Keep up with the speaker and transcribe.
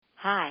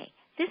Hi,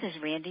 this is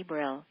Randy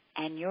Brill,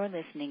 and you're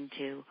listening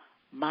to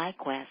My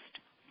Quest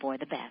for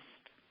the Best.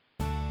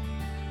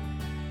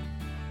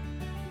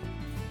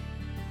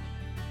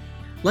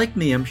 Like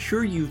me, I'm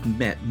sure you've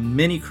met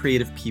many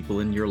creative people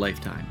in your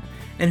lifetime,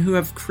 and who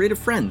have creative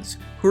friends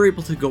who are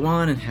able to go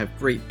on and have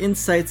great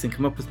insights and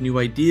come up with new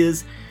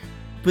ideas,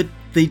 but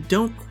they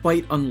don't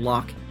quite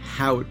unlock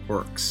how it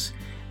works.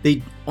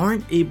 They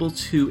aren't able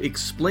to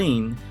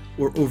explain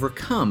or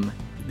overcome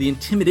the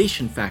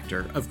intimidation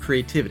factor of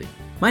creativity.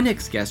 My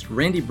next guest,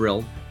 Randy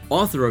Brill,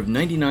 author of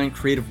 99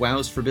 Creative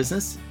Wows for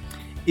Business,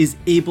 is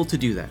able to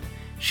do that.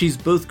 She's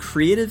both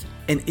creative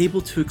and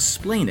able to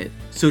explain it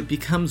so it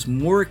becomes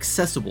more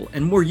accessible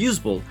and more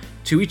usable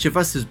to each of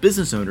us as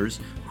business owners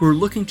who are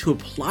looking to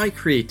apply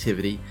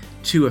creativity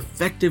to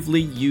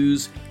effectively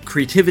use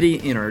creativity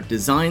in our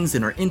designs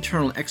and our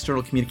internal and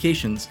external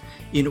communications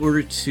in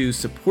order to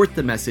support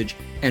the message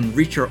and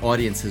reach our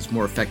audiences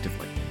more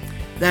effectively.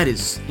 That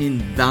is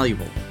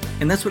invaluable,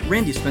 and that's what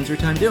Randy spends her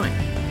time doing,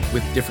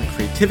 with different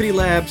creativity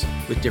labs,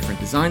 with different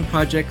design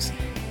projects,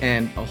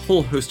 and a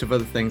whole host of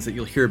other things that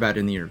you'll hear about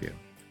in the interview.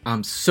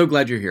 I'm so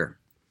glad you're here.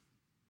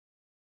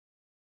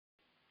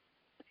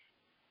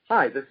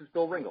 Hi, this is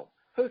Bill Ringle,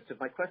 host of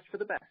My Quest for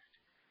the Best,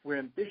 where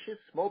ambitious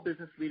small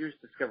business leaders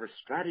discover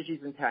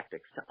strategies and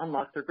tactics to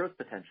unlock their growth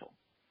potential.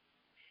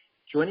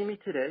 Joining me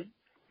today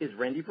is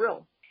Randy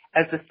Brill.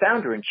 As the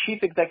founder and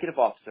chief executive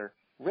officer,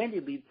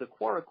 Randy leads the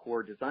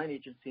QuaraCore design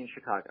agency in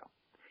Chicago.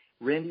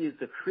 Randy is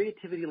the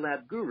creativity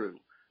lab guru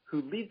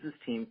who leads his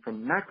team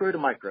from macro to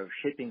micro,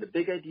 shaping the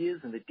big ideas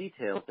and the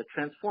details that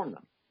transform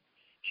them.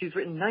 She's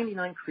written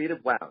 99 Creative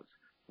Wows,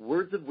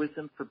 Words of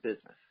Wisdom for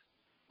Business.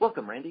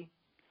 Welcome, Randy.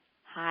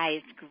 Hi,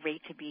 it's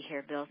great to be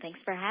here, Bill. Thanks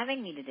for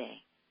having me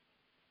today.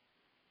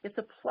 It's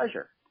a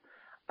pleasure.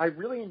 I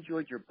really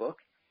enjoyed your book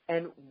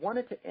and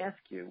wanted to ask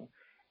you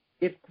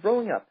if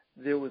growing up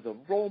there was a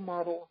role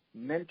model,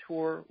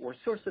 mentor, or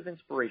source of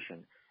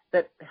inspiration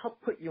that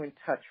helped put you in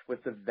touch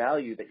with the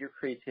value that your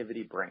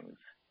creativity brings.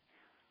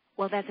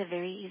 Well, that's a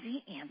very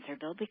easy answer,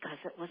 Bill, because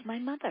it was my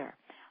mother.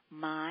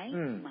 My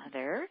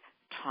mother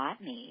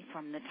taught me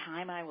from the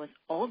time I was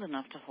old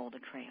enough to hold a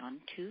crayon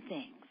two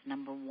things.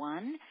 Number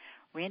one,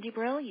 Randy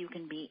Brill, you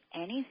can be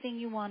anything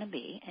you want to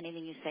be,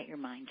 anything you set your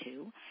mind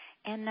to.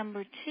 And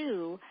number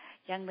two,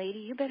 young lady,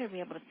 you better be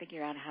able to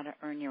figure out how to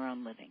earn your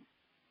own living.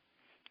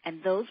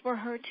 And those were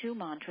her two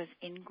mantras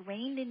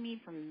ingrained in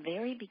me from the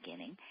very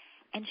beginning.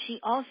 And she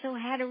also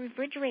had a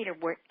refrigerator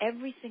where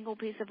every single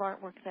piece of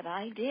artwork that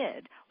I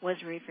did was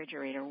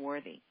refrigerator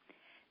worthy.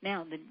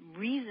 Now, the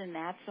reason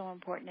that's so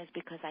important is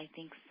because I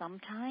think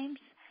sometimes,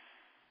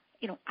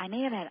 I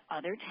may have had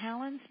other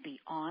talents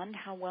beyond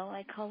how well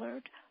I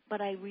colored, but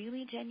I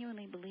really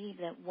genuinely believe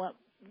that what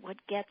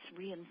gets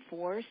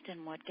reinforced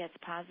and what gets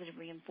positive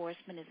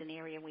reinforcement is an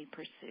area we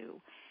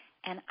pursue.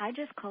 And I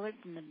just colored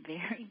from the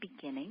very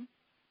beginning,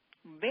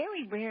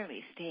 very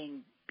rarely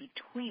staying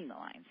between the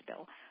lines,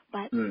 Bill.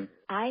 But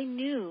I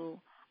knew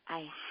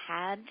I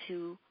had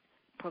to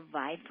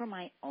provide for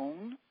my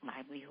own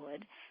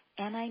livelihood,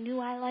 and I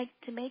knew I liked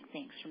to make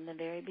things from the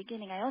very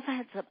beginning. I also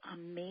had some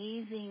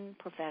amazing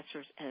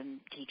professors and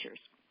teachers,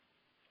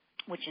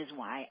 which is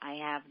why I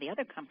have the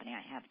other company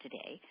I have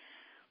today,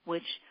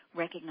 which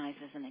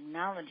recognizes and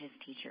acknowledges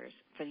teachers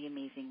for the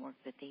amazing work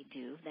that they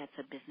do. That's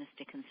a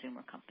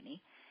business-to-consumer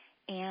company.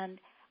 And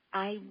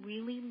I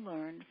really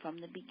learned from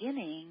the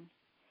beginning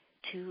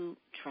to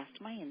trust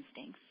my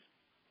instincts,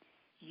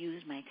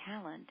 use my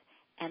talent,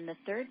 and the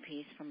third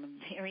piece from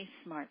a very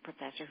smart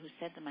professor who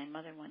said to my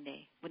mother one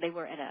day, they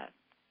were at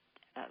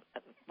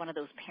one of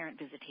those parent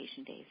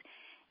visitation days,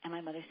 and my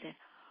mother said,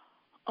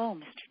 "Oh,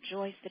 Mr.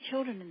 Joyce, the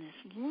children in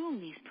this room,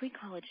 these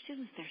pre-college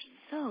students, they're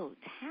so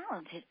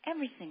talented,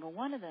 every single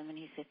one of them." And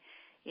he said,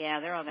 "Yeah,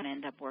 they're all going to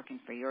end up working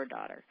for your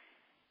daughter."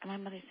 And my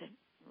mother said,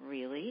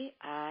 "Really?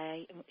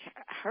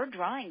 Her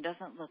drawing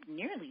doesn't look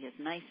nearly as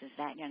nice as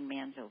that young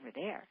man's over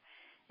there."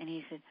 And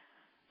he said,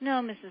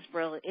 "No, Mrs.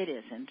 Brill, it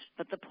isn't,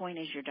 but the point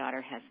is your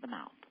daughter has the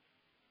mouth."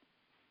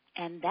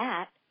 And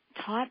that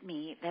taught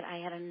me that I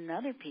had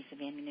another piece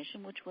of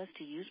ammunition, which was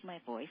to use my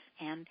voice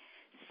and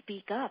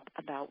speak up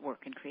about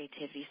work and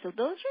creativity. So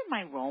those are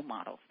my role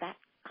models. That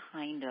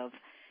kind of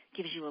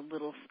gives you a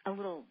little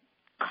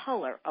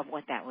color of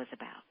what that was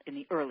about in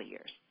the early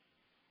years.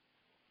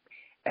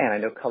 And I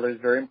know color is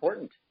very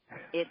important.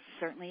 It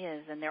certainly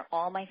is, and they're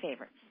all my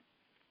favorites.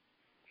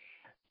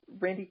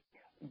 Randy,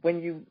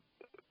 when you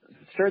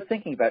started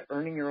thinking about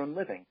earning your own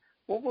living,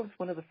 what was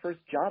one of the first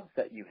jobs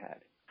that you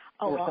had?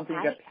 Or something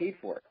you got paid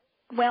for?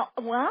 Well,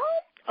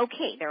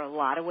 okay, there are a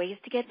lot of ways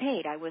to get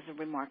paid. I was a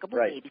remarkable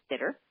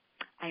babysitter.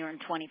 I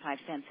earned 25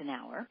 cents an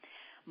hour.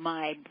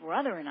 My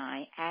brother and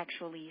I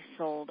actually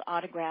sold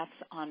autographs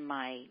on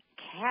my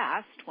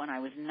cast when I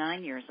was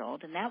 9 years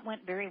old, and that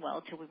went very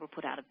well till we were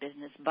put out of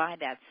business by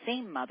that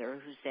same mother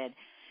who said,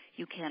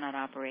 "You cannot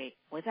operate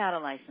without a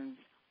license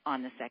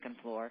on the second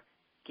floor.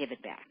 Give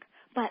it back."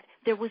 But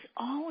there was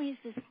always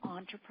this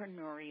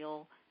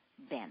entrepreneurial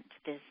bent,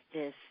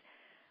 this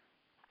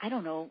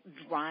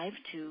drive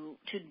to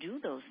do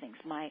those things.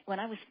 When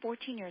I was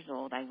 14 years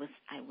old, I was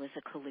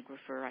a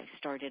calligrapher. I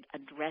started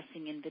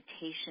addressing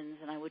invitations,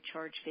 and I would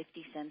charge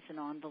 50 cents an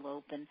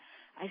envelope, and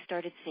I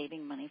started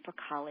saving money for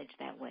college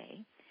that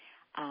way.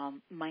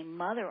 My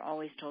mother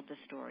always told the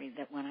story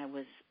that when I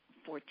was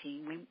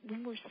 14,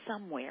 we were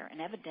somewhere,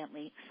 and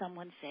evidently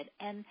someone said,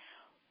 "And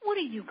what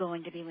are you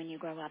going to be when you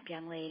grow up,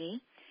 young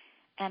lady?"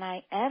 And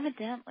I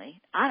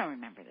don't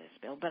remember this,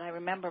 Bill, but I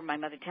remember my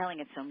mother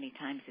telling it so many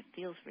times it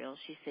feels real.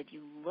 She said,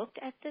 you looked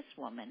at this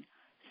woman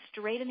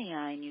straight in the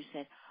eye and you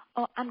said,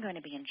 "Oh, I'm going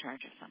to be in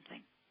charge of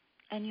something."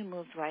 And you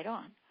moved right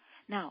on.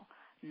 Now,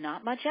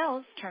 not much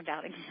else turned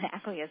out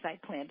exactly as I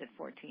planned at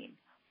 14,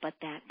 but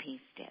that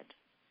piece did.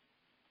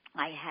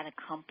 I had a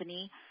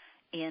company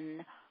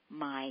in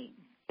my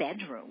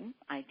bedroom.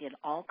 I did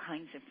all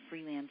kinds of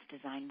freelance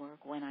design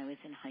work when I was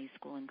in high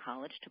school and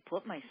college to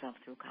put myself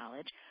through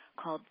college,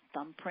 called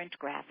Thumbprint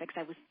Graphics.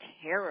 I was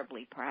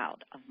terribly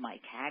proud of my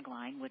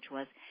tagline, which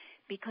was,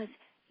 because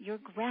your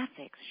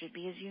graphics should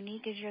be as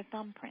unique as your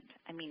thumbprint.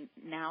 I mean,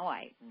 now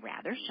I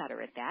rather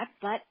shudder at that,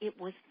 but it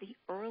was the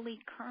early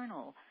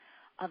kernel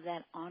of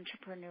that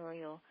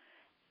entrepreneurial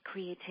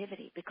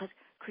creativity, because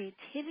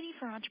creativity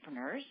for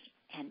entrepreneurs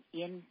and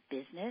in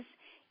business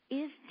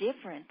is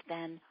different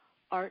than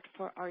art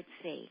for art's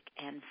sake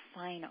and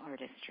fine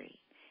artistry.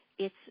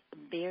 It's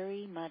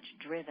very much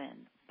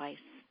driven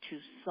to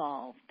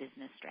solve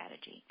business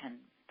strategy and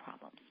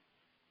problems.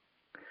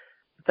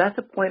 That's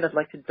a point I'd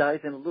like to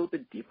dive in a little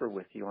bit deeper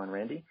with you on,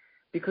 Randy,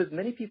 because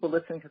many people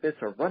listening to this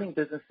are running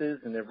businesses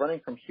and they're running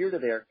from here to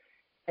there.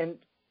 And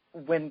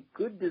when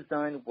good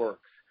design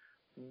works,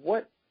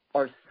 what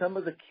are some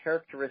of the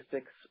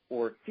characteristics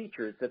or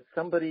features that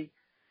somebody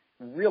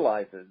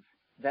realizes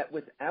that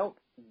without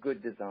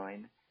good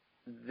design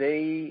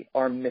they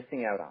are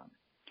missing out on?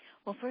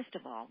 Well, first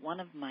of all, one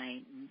of my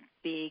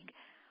big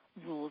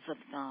rules of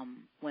thumb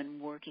when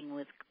working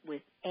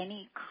with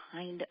any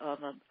kind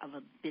of a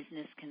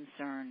business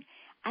concern,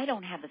 I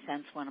don't have a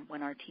sense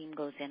when our team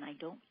goes in, I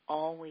don't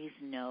always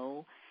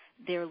know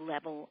their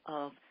level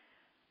of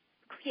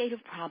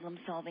creative problem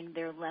solving,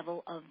 their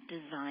level of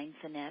design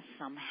finesse.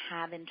 Some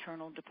have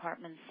internal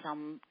departments,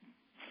 some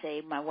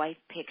say my wife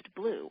picked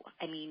blue.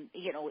 I mean,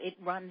 it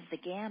runs the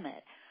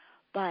gamut.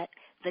 But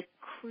the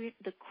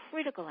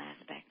critical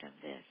aspect of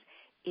this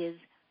is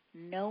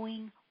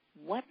knowing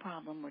what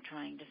problem we're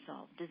trying to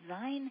solve.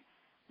 Design,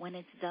 when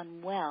it's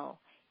done well,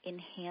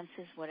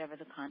 enhances whatever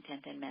the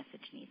content and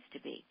message needs to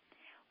be.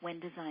 When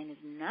design is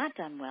not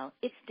done well,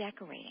 it's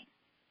decorating.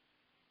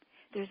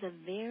 There's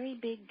a very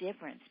big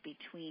difference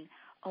between,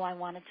 I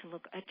want it to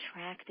look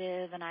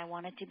attractive and I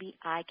want it to be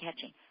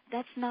eye-catching.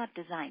 That's not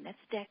design, that's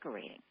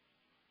decorating.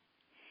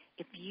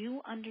 If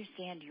you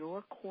understand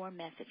your core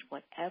message,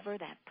 whatever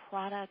that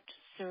product,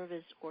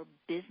 service, or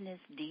business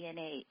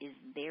DNA is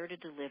there to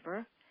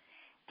deliver,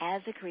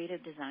 as a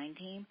creative design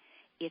team,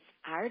 it's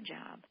our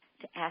job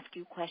to ask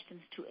you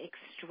questions to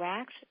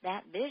extract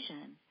that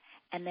vision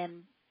and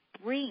then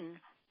bring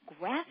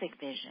graphic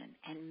vision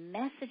and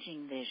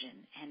messaging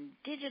vision and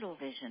digital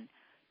vision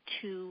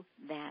to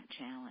that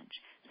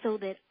challenge so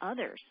that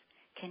others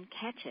can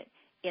catch it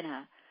in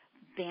a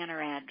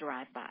banner ad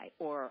drive-by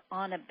or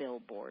on a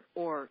billboard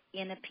or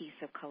in a piece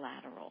of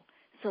collateral,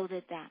 so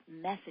that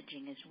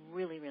messaging is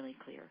really, really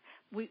clear.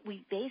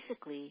 We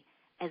basically,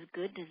 as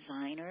good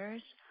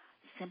designers,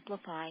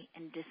 simplify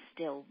and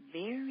distill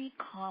very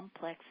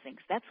complex things.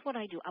 That's what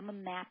I do. I'm a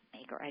map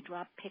maker. I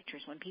draw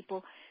pictures. When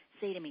people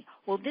say to me,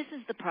 well, this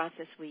is the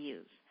process we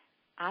use,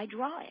 I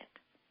draw it.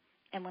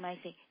 And when I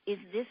say, is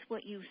this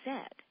what you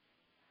said?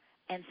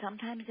 And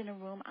sometimes in a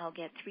room I'll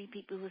get 3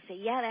 people who say,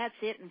 yeah, that's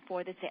it, and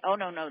 4 that say, oh,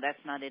 no,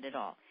 that's not it at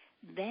all.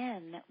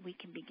 Then we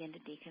can begin to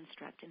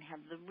deconstruct and have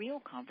the real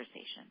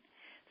conversation.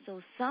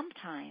 So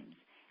sometimes,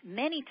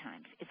 many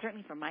times,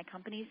 certainly for my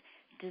companies,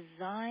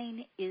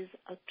 design is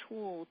a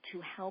tool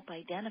to help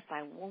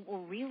identify what we're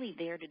really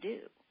there to do.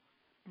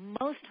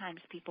 Most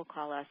times people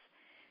call us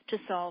to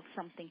solve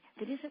something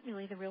that isn't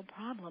really the real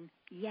problem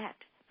yet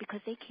because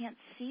they can't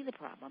see the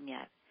problem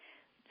yet.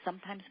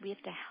 Sometimes we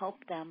have to help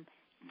them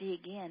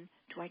dig in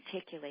to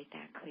articulate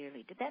that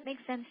clearly. Did that make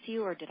sense to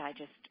you, or did I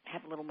just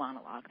have a little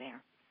monologue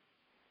there?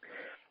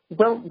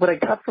 Well, what I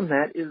got from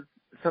that is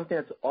something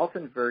that's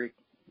often very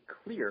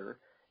clear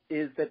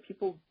is that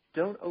people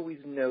don't always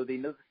know. They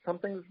know that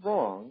something's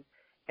wrong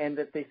and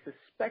that they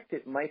suspect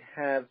it might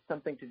have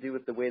something to do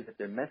with the way that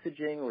they're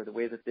messaging or the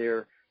way that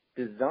their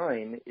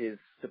design is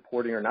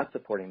supporting or not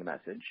supporting the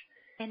message.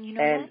 And you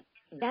know what?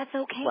 That's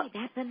okay. Well,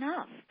 that's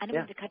enough. I don't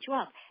mean to cut you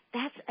off.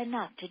 That's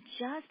enough to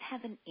just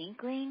have an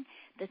inkling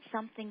that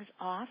something's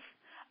off.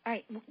 All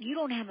right, you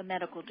don't have a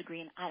medical degree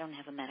and I don't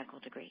have a medical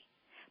degree.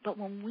 But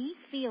when we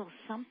feel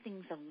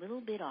something's a little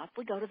bit off,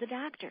 we go to the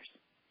doctors.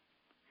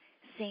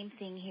 Same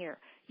thing here.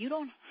 You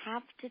don't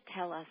have to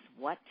tell us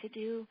what to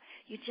do.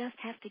 You just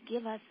have to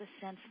give us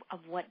a sense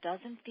of what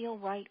doesn't feel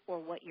right or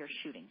what you're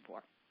shooting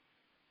for.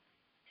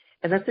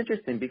 And that's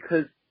interesting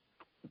because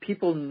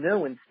people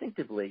know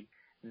instinctively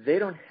they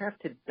don't have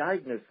to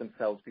diagnose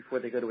themselves before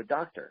they go to a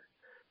doctor.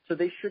 So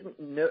they shouldn't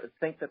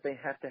think that they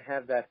have to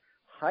have that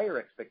higher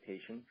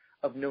expectation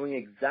of knowing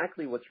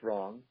exactly what's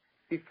wrong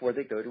before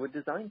they go to a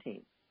design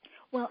team.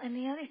 Well, and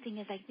the other thing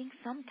is I think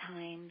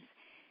sometimes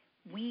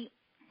we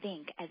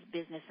think as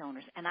business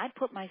owners, and I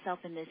put myself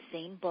in this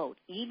same boat,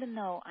 even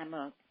though I'm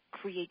a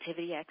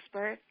creativity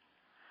expert,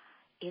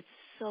 it's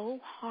so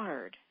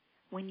hard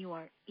when you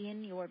are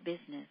in your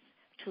business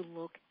to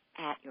look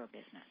at your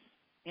business.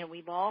 You know,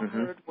 we've all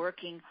heard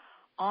working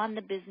on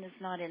the business,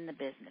 not in the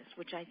business,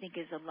 which I think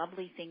is a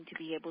lovely thing to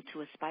be able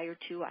to aspire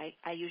to.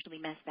 I usually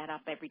mess that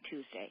up every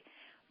Tuesday.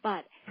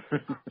 But the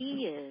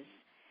key is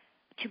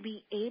to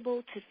be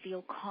able to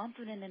feel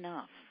confident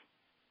enough.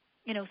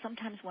 You know,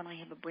 sometimes when I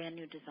have a brand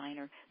new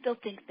designer, they'll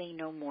think they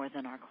know more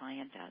than our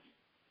client does.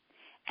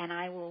 And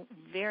I will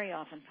very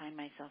often find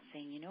myself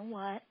saying, you know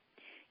what?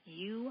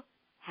 You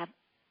have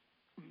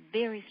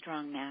very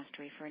strong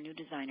mastery for a new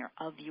designer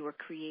of your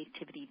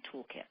creativity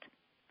toolkit.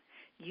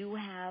 You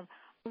have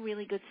a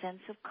really good sense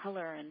of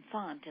color and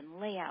font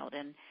and layout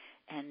and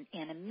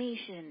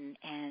animation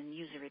and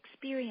user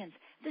experience.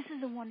 This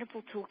is a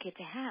wonderful toolkit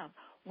to have.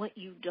 What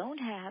you don't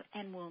have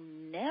and will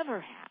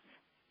never have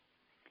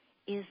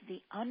is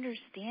the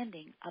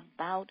understanding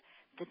about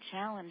the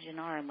challenge in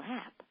our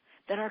lab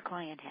that our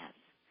client has.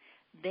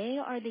 They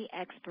are the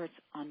experts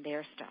on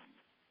their stuff.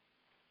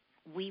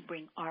 We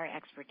bring our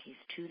expertise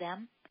to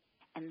them,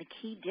 and the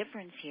key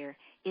difference here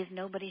is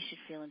nobody should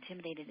feel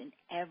intimidated, and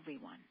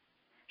everyone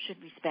should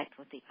respect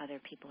what the other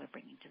people are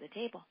bringing to the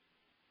table.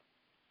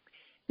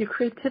 Your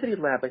Creativity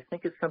Lab, I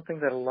think, is something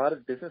that a lot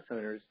of business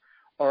owners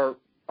are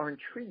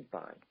intrigued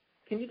by.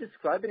 Can you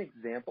describe an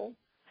example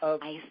of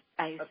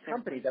a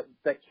company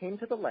that came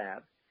to the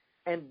lab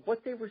and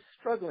what they were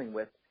struggling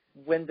with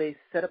when they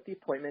set up the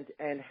appointment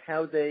and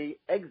how they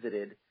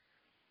exited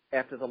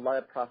after the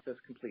lab process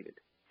completed?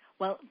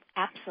 Well,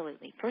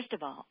 absolutely. First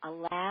of all, a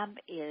lab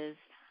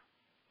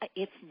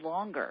it's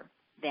longer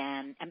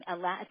than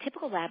a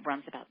typical lab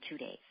runs about 2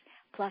 days,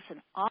 plus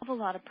an awful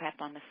lot of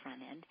prep on the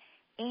front end,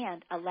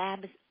 and a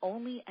lab is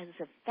only as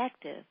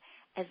effective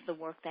as the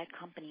work that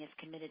company is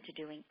committed to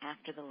doing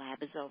after the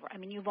lab is over. I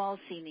mean, you've all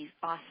seen these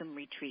awesome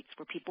retreats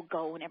where people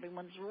go and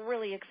everyone's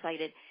really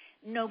excited.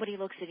 Nobody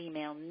looks at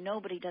email.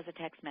 Nobody does a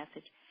text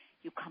message.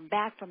 You come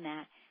back from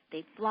that,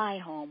 they fly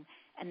home,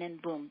 and then,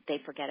 boom, they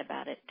forget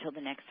about it till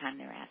the next time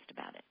they're asked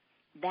about it.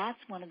 That's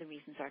one of the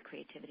reasons our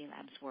Creativity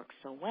Labs work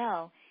so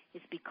well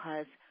is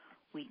because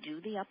we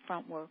do the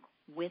upfront work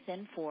with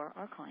and for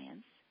our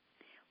clients.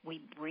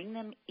 We bring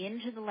them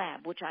into the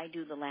lab, which I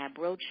do the lab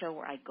roadshow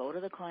where I go to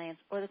the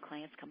clients or the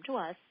clients come to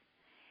us.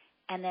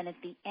 And then at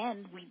the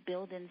end, we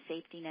build in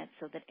safety nets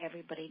so that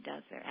everybody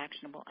does their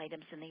actionable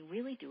items and they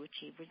really do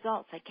achieve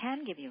results. I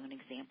can give you an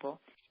example.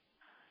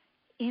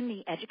 In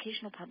the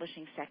educational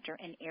publishing sector,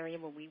 an area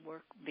where we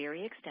work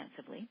very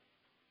extensively,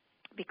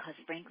 because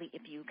frankly,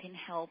 if you can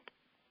help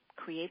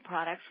create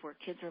products where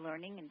kids are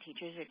learning and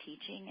teachers are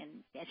teaching and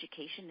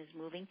education is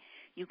moving,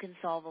 you can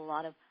solve a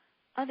lot of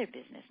other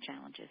business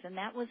challenges. And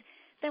that was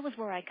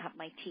where I cut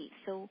my teeth.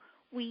 So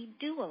we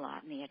do a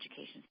lot in the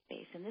education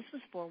space, and this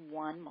was for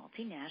one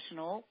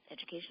multinational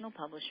educational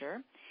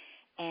publisher,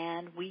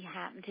 and we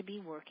happened to be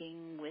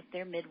working with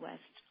their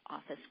Midwest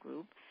office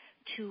group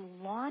to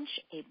launch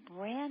a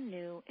brand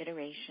new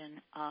iteration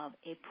of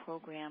a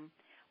program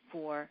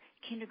for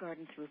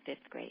kindergarten through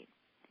 5th grade.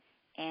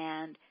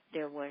 And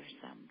there were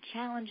some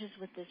challenges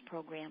with this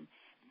program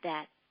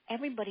that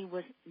everybody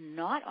was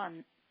not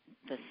on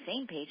the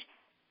same page.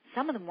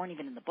 Some of them weren't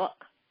even in the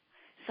book.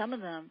 Some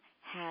of them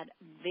had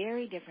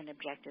very different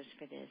objectives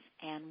for this,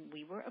 and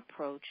we were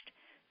approached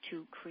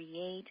to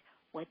create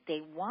what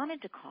they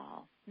wanted to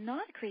call,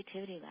 not a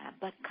creativity lab,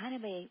 but kind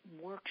of a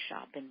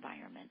workshop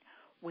environment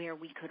where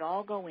we could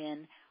all go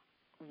in.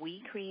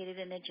 We created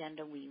an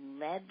agenda. We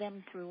led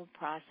them through a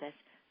process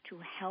to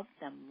help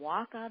them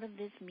walk out of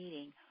this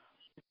meeting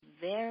with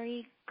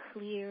very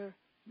clear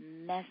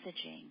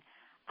messaging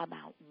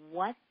about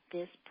what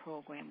this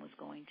program was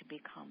going to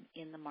become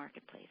in the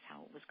marketplace,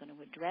 how it was going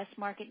to address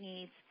market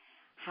needs,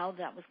 how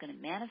that was going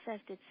to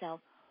manifest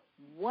itself,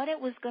 what it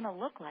was going to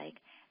look like,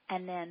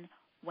 and then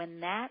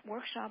when that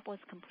workshop was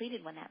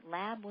completed, when that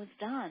lab was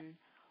done,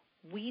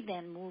 we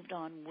then moved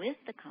on with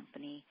the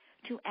company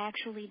to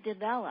actually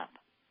develop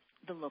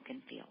the look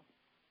and feel.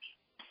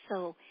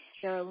 So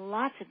there are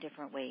lots of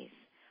different ways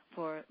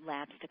for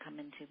labs to come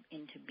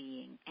into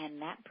being, and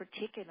that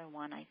particular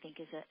one I think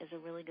is a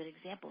really good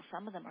example.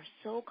 Some of them are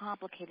so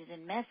complicated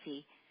and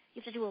messy,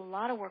 you have to do a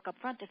lot of work up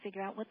front to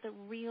figure out what the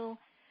real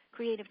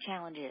creative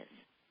challenge is.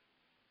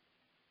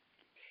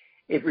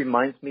 It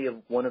reminds me of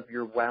one of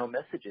your wow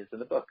messages in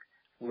the book,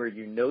 where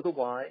you know the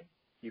why,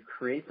 you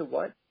create the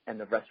what, and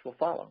the rest will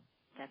follow.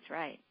 That's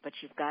right, but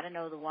you've got to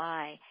know the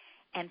why.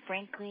 And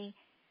frankly,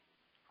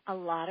 a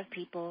lot of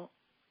people,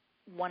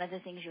 one of the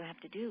things you have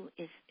to do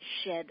is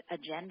shed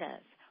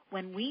agendas.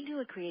 When we do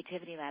a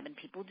creativity lab, and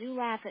people do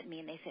laugh at me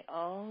and they say,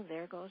 oh,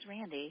 there goes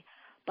Randy,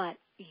 but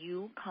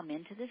you come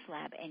into this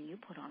lab and you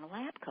put on a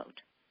lab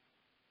coat.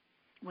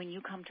 When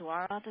you come to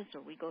our office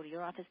or we go to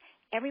your office,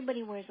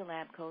 everybody wears a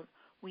lab coat.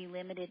 We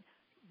limited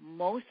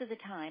most of the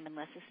time,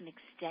 unless it's an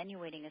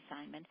extenuating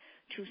assignment,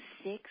 to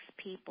 6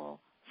 people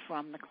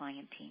from the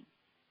client team.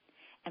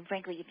 And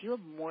frankly, if you have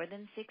more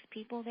than 6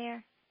 people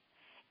there,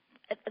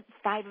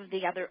 5 of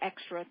the other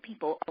extra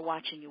people are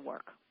watching you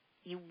work.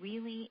 You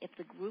really, if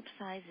the group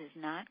size is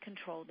not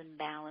controlled and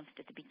balanced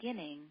at the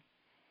beginning,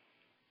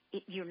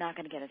 you're not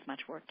going to get as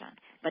much work done.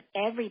 But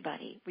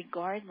everybody,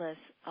 regardless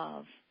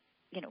of,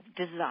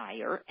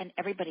 desire, and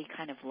everybody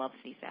kind of loves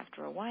these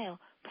after a while,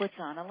 puts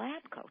on a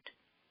lab coat.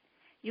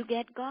 You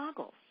get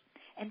goggles.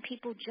 And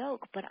people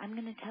joke, but I'm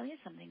going to tell you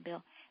something,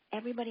 Bill.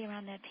 Everybody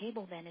around that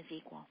table then is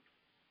equal.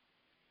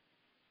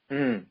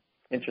 Interesting.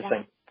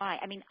 That's why.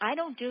 I mean, I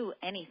don't do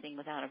anything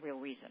without a real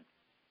reason.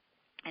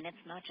 And it's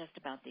not just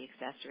about the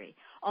accessory,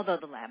 although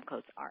the lab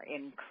coats are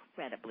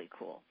incredibly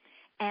cool.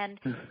 And,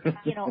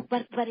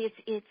 but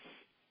it's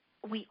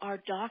we are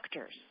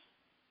doctors.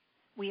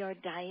 We are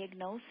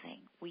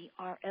diagnosing. We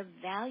are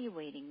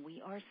evaluating.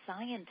 We are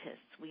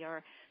scientists. We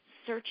are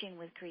searching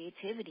with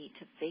creativity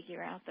to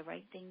figure out the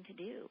right thing to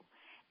do.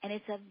 And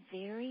it's a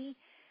very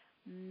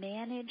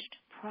managed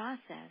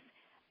process.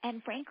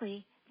 And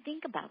frankly,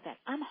 think about that.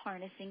 I'm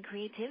harnessing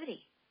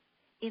creativity.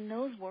 In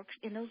those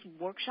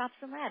workshops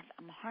and labs,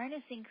 I'm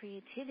harnessing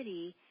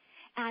creativity.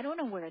 And I don't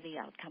know where the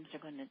outcomes are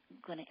going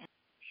to end.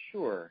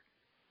 Sure.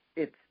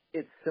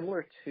 It's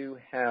similar to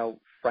how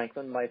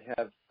Franklin might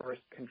have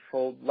first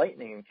controlled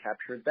lightning and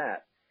captured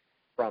that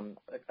from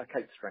a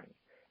kite string,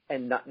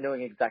 and not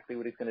knowing exactly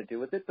what he's going to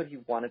do with it, but he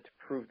wanted to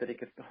prove that he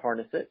could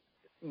harness it.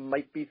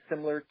 Might be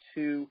similar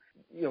to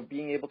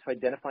being able to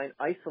identify and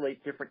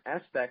isolate different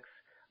aspects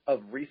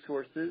of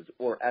resources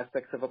or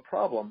aspects of a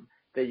problem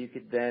that you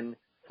could then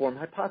form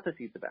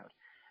hypotheses about.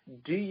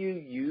 Do you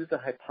use a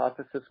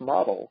hypothesis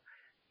model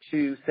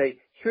to say,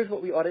 here's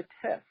what we ought to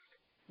test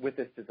with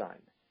this design?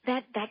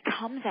 That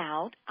comes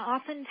out.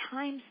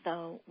 Oftentimes,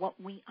 though, what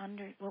we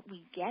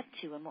get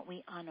to and what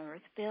we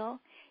unearth, Bill,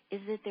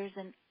 is that there's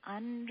an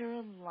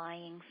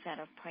underlying set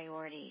of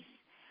priorities.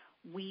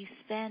 We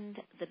spend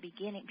the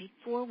beginning,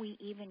 before we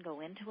even go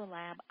into a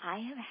lab, I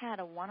have had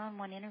a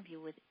one-on-one interview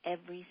with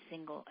every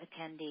single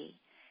attendee.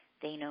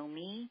 They know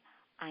me.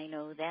 I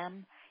know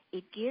them.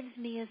 It gives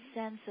me a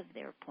sense of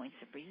their points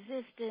of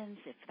resistance,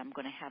 if I'm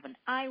going to have an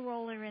eye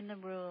roller in the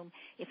room,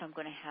 if I'm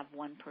going to have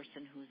one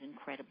person who's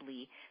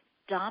incredibly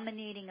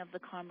dominating of the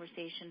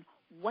conversation,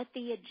 what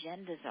the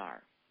agendas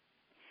are,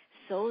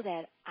 so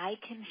that I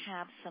can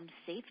have some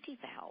safety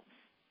valves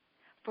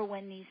for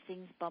when these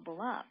things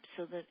bubble up,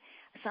 so that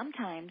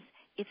sometimes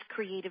it's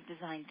creative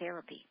design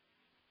therapy.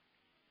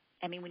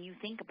 I mean, when you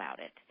think about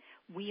it,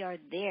 we are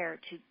there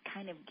to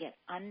kind of get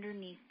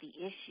underneath the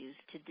issues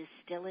to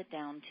distill it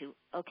down to,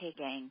 okay,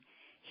 gang,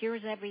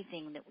 here's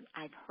everything that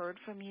I've heard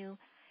from you.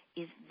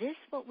 Is this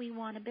what we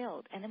want to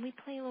build? And then we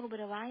play a little bit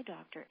of eye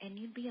doctor, and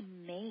you'd be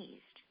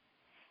amazed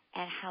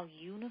at how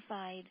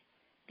unified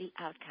the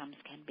outcomes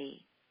can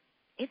be.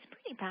 It's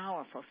pretty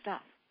powerful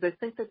stuff. I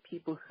think that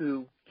people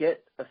who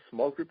get a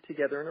small group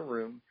together in a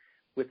room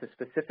with a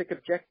specific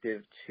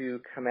objective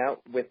to come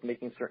out with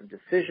making certain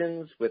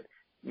decisions, with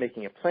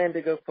making a plan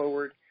to go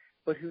forward,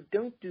 but who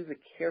don't do the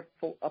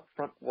careful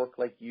upfront work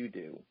like you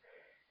do,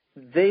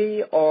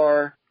 they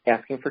are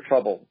asking for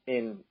trouble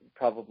in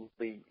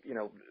probably,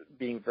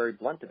 being very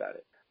blunt about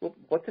it. Well,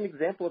 what's an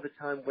example of a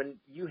time when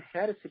you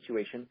had a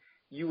situation,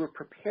 you were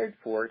prepared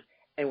for it,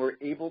 and were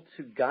able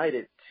to guide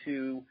it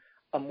to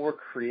a more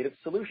creative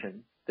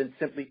solution than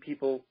simply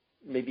people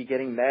maybe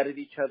getting mad at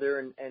each other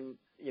and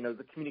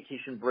the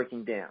communication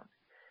breaking down?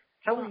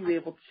 How were you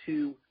able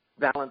to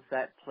balance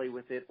that, play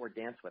with it, or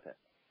dance with it?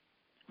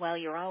 Well,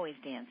 you're always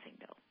dancing,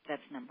 Bill.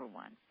 That's number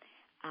one.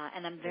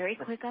 And I'm very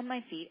quick on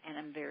my feet, and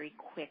I'm very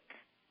quick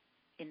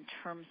in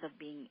terms of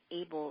being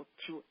able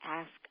to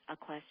ask a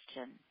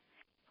question.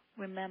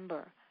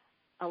 Remember,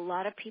 a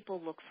lot of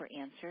people look for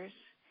answers.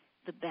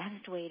 The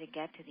best way to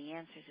get to the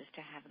answers is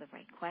to have the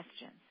right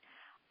questions.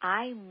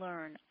 I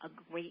learn a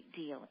great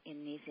deal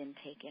in these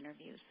intake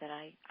interviews that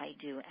I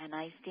do, and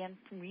I stand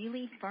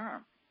really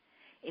firm.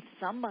 If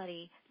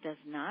somebody does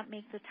not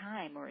make the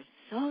time or is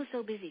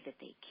so busy that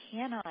they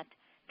cannot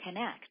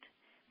connect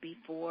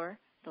before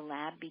the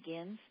lab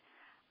begins,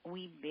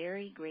 we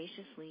very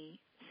graciously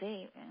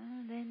say,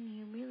 then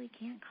you really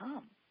can't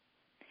come.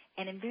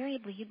 And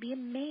invariably, you'd be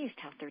amazed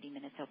how 30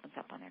 minutes opens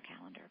up on their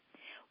calendar.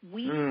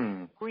 We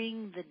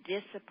bring the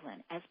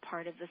discipline as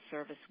part of the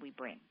service we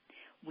bring.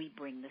 We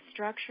bring the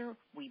structure.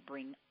 We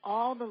bring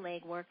all the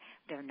legwork.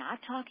 They're not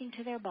talking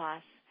to their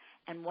boss.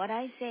 And what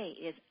I say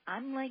is,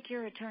 I'm like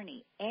your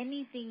attorney.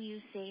 Anything you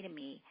say to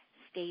me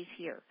stays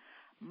here.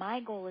 My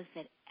goal is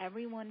that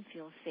everyone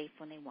feels safe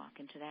when they walk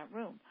into that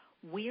room.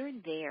 We're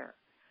there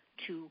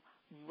to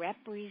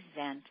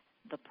represent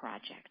the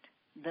project,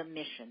 the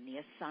mission, the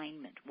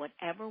assignment,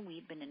 whatever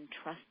we've been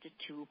entrusted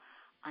to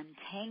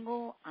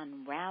untangle,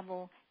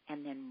 unravel,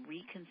 and then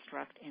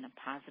reconstruct in a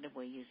positive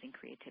way using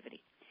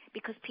creativity.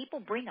 Because people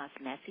bring us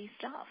messy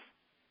stuff.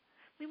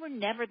 We were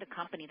never the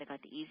company that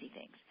got the easy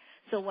things.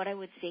 So what I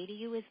would say to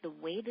you is the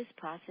way this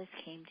process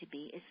came to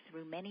be is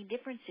through many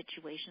different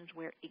situations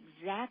where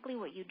exactly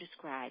what you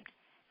described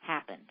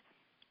happened.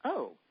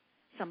 Oh,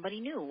 somebody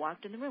new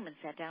walked in the room and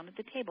sat down at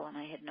the table, and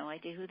I had no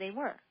idea who they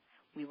were.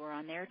 We were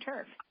on their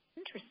turf.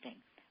 Interesting.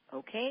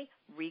 Okay,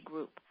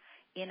 regroup.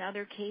 In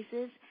other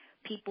cases,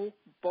 people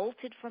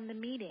bolted from the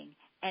meeting,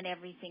 and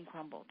everything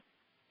crumbled.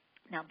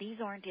 Now, these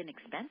aren't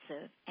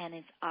inexpensive, and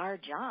it's our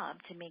job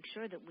to make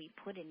sure that we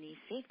put in these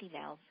safety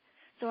valves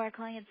so our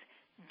clients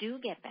do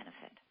get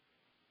benefit.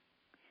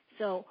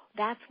 So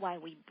that's why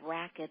we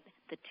bracket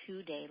the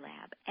 2-day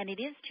lab. And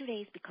it is 2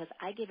 days because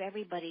I give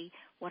everybody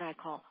what I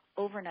call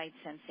overnight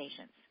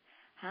sensations.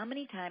 How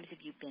many times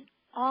have you been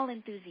all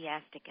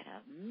enthusiastic at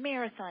a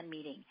marathon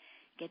meeting,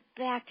 get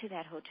back to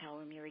that hotel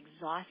room, you're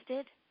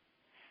exhausted,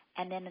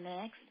 and then in the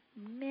next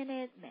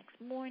minute, next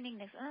morning,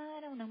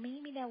 I don't know,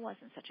 maybe that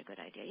wasn't such a good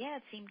idea. Yeah,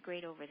 it seemed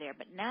great over there,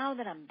 but now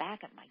that I'm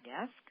back at my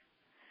desk,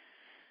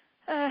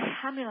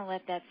 I'm going to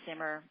let that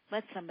simmer,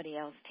 let somebody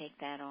else take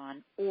that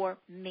on, or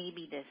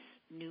maybe this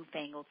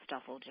newfangled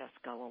stuff will just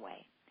go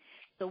away.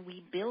 So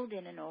we build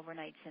in an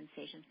overnight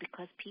sensations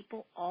because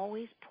people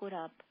always put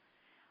up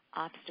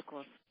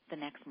obstacles the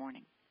next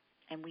morning.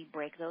 And we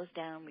break those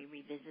down, we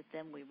revisit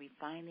them, we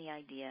refine the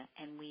idea,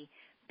 and we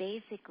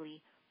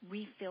basically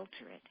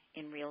refilter it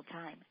in real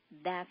time.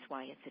 That's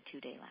why it's a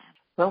 2-day lab.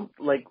 Well,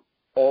 like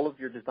all of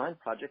your design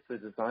projects, the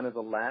design of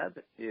the lab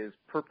is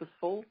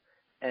purposeful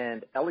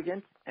and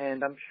elegant,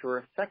 and I'm sure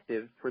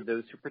effective for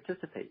those who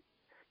participate.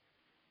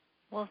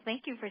 Well,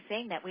 thank you for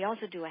saying that. We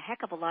also do a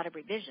heck of a lot of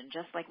revision,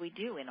 just like we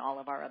do in all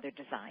of our other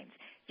designs.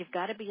 You've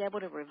got to be able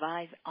to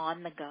revise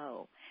on the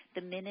go.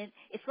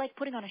 It's like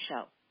putting on a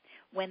show.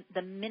 When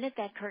the minute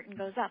that curtain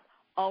goes up,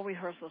 all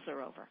rehearsals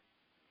are over.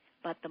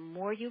 But the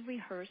more you've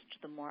rehearsed,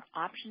 the more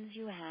options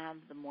you have,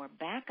 the more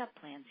backup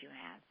plans you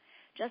have,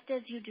 just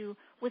as you do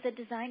with a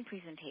design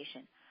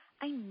presentation.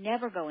 I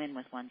never go in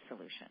with one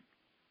solution.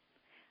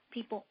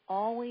 People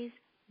always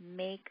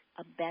make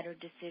a better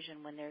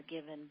decision when they're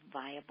given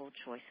viable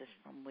choices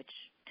from which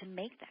to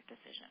make that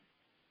decision.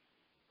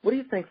 What do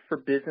you think for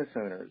business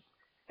owners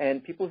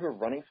and people who are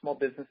running small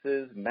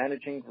businesses,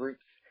 managing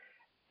groups,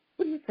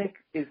 what do you think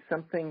is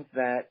something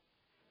that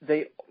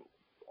they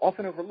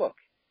often overlook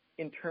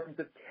in terms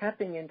of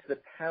tapping into the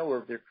power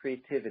of their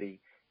creativity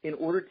in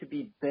order to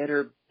be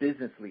better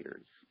business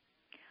leaders?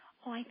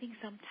 Oh, I think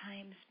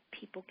sometimes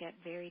people get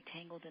very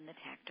tangled in the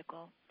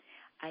tactical.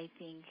 I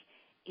think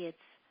it's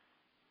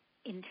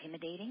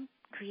intimidating.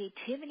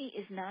 Creativity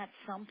is not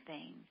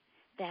something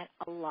that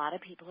a lot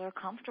of people are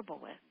comfortable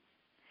with.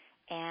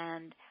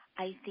 And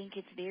I think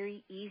it's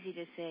very easy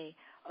to say,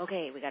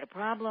 okay, we got a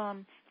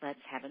problem, let's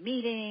have a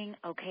meeting,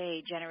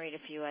 okay, generate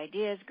a few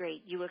ideas,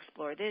 great, you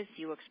explore this,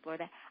 you explore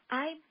that.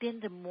 I've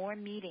been to more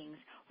meetings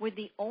where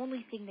the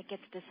only thing that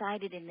gets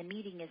decided in the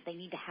meeting is they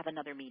need to have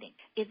another meeting.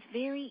 It's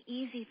very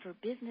easy for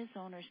business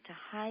owners to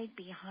hide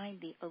behind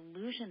the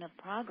illusion of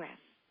progress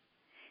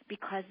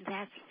because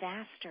that's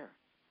faster.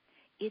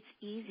 It's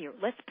easier.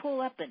 Let's pull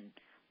up and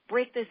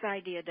break this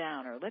idea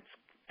down, or let's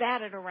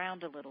bat it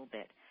around a little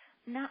bit.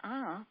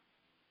 Nuh-uh.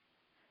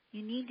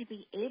 You need to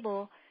be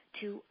able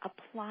to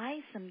apply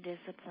some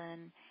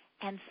discipline.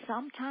 And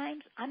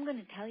sometimes, I'm going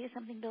to tell you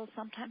something, Bill,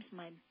 sometimes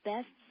my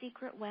best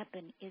secret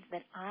weapon is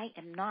that I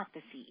am not the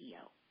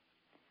CEO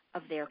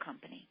of their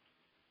company.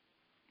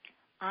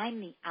 I'm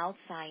the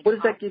outside. What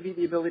does that give you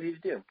the ability to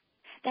do?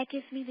 That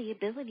gives me the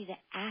ability to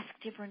ask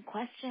different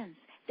questions.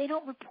 They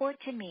don't report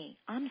to me.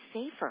 I'm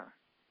safer.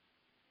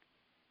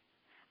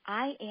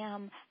 I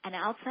am an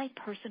outside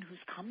person who's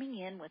coming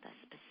in with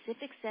a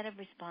specific set of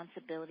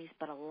responsibilities,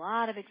 but a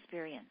lot of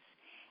experience.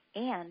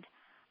 And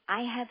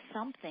I have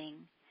something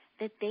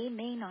that they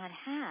may not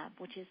have,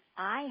 which is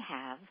I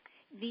have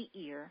the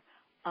ear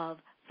of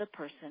the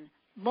person,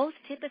 most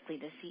typically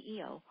the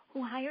CEO,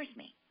 who hires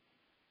me.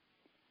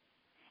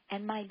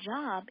 And my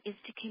job is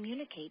to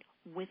communicate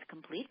with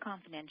complete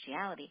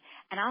confidentiality.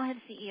 And I'll have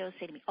CEOs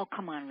say to me, oh,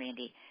 come on,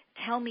 Randy,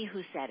 tell me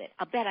who said it.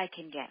 I'll bet I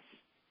can guess.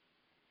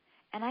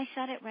 And I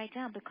shut it right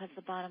down because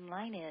the bottom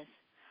line is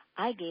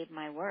I gave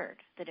my word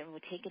that it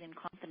would take it in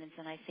confidence.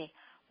 And I say,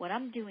 what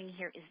I'm doing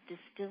here is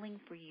distilling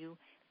for you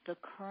the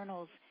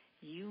kernels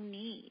you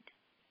need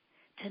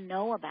to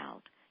know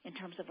about in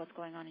terms of what's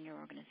going on in your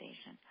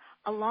organization.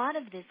 A lot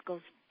of this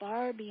goes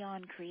far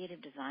beyond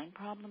creative design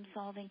problem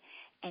solving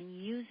and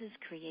uses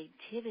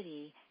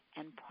creativity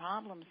and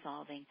problem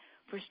solving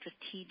for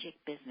strategic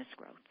business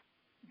growth.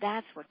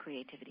 That's what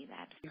Creativity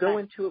Labs do. Go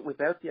into it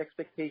without the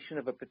expectation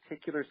of a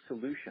particular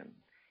solution,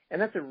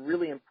 and that's a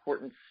really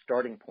important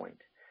starting point.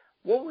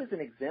 What was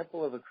an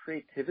example of a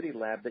Creativity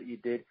Lab that you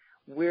did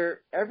where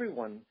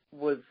everyone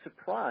was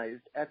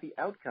surprised at the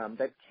outcome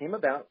that came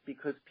about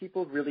because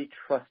people really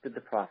trusted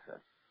the process?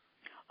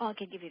 Oh, I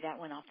can give you that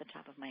one off the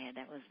top of my head.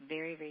 That was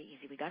very, very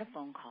easy. We got a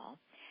phone call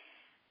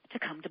to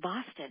come to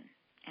Boston,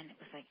 and it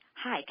was like,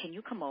 hi, can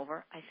you come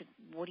over? I said,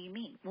 what do you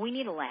mean? We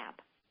need a lab.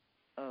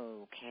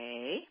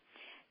 Okay.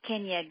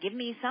 Can you give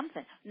me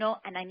something? No,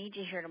 and I need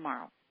you here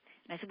tomorrow.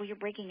 And I said, well, you're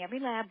breaking every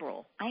lab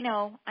rule. I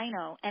know.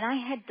 And I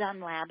had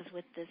done labs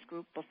with this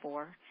group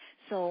before,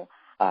 so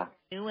I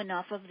knew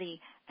enough of the,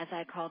 as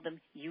I called them,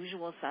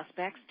 usual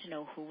suspects to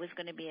know who was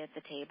going to be at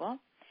the table.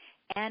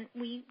 And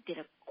we did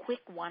a quick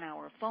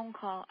 1-hour phone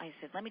call. I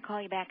said, let me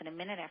call you back in a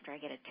minute after I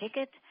get a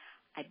ticket.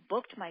 I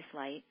booked my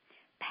flight,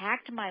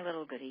 packed my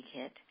little goodie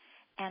kit,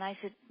 and I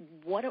said,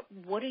 what are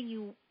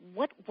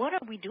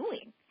we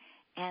doing?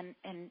 And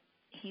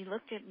he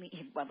looked at me,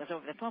 I was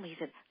over the phone, he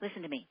said,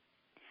 listen to me.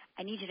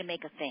 I need you to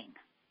make a thing.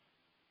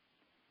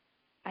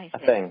 I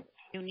said, a thing.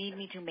 You need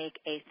me to make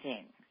a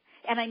thing.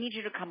 And I need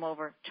you to come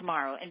over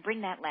tomorrow and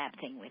bring that lab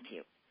thing with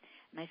you.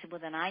 And I said,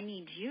 well, then I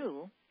need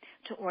you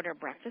to order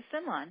breakfast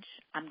and lunch.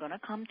 I'm going to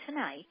come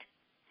tonight.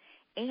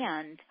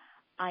 And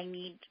I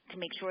need to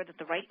make sure that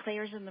the right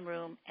player's in the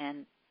room,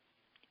 and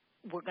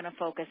we're going to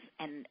focus.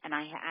 And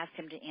I asked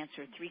him to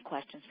answer 3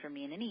 questions for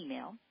me in an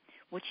email,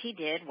 which he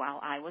did while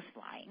I was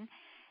flying.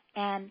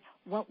 And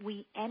what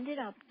we ended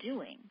up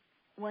doing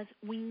was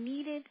we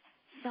needed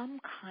some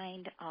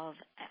kind of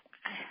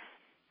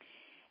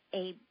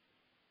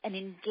an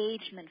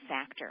engagement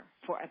factor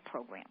for a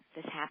program.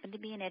 This happened to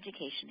be in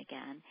education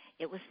again.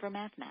 It was for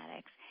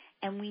mathematics.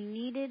 And we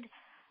needed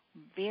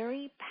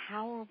very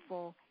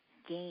powerful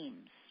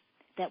games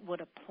that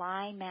would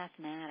apply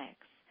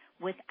mathematics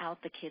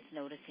without the kids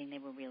noticing they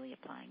were really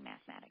applying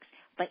mathematics.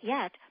 But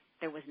yet,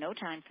 there was no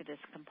time for this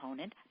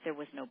component. There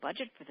was no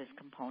budget for this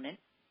component.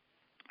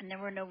 And there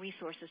were no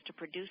resources to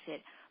produce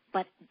it.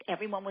 But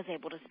everyone was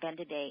able to spend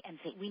a day and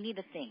say, we need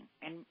a thing.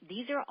 And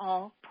these are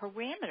all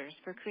parameters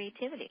for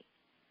creativity.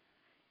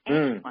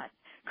 Anyone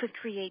could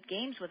create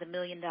games with $1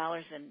 million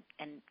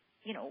and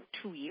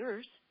 2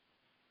 years.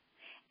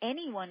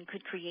 Anyone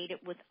could create it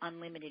with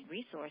unlimited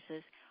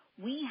resources.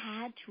 We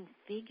had to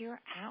figure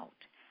out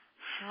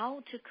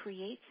how to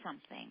create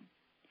something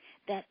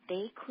that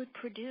they could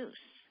produce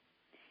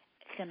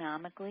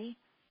economically,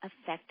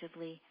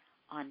 effectively,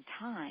 on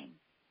time,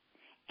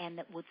 and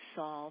that would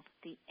solve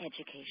the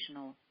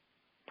educational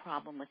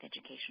problem with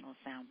educational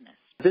soundness.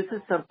 This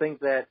is something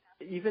that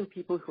even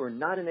people who are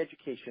not in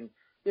education,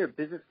 there are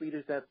business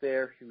leaders out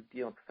there who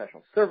deal in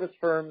professional service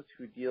firms,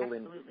 who deal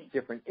Absolutely. in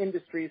different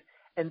industries,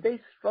 and they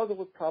struggle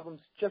with problems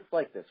just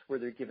like this, where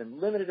they're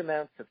given limited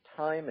amounts of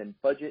time and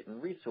budget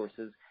and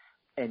resources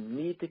and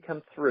need to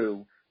come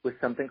through with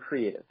something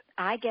creative.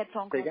 I get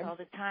phone calls all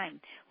the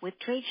time with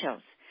trade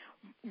shows.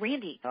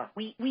 Randy,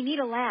 we need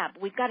a lab.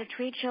 We've got a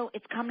trade show.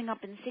 It's coming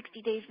up in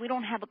 60 days. We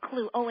don't have a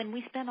clue. Oh, and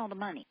we spent all the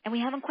money. And we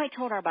haven't quite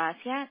told our boss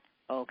yet.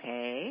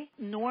 Okay.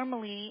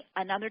 Normally,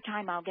 another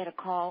time I'll get a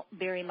call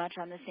very much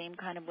on the same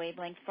kind of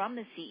wavelength from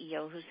the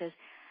CEO who says,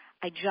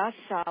 I just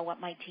saw what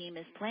my team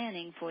is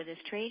planning for this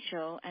trade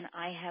show, and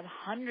I have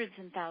hundreds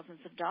and thousands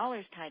of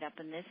dollars tied up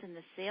in this, and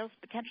the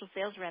potential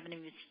sales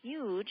revenue is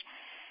huge,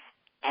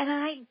 and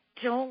I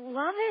don't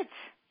love it.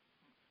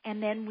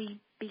 And then we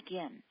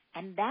begin.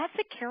 And that's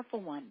a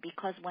careful one,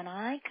 because when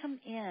I come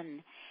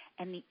in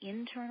and the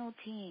internal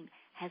team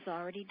has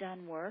already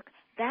done work,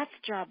 that's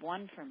job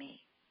 1 for me.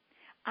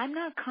 I'm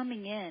not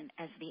coming in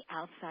as the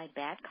outside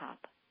bad cop.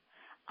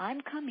 I'm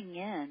coming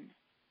in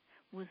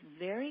with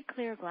very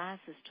clear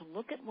glasses to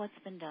look at what's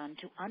been done,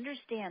 to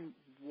understand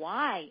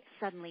why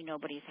suddenly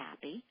nobody's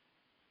happy,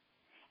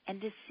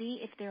 and to see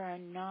if there are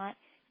not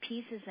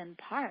pieces and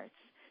parts.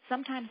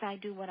 Sometimes I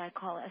do what I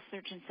call a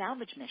search and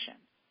salvage mission,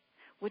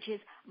 which is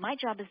my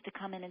job is to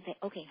come in and say,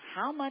 okay,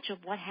 how much of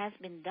what has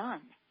been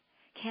done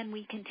can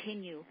we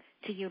continue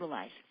to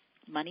utilize?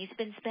 Money's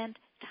been spent,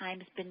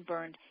 time's been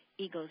burned,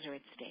 egos are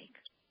at stake.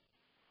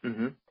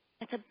 Mm-hmm.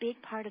 That's a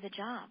big part of the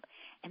job.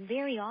 And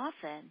very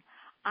often,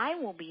 I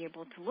will be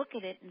able to look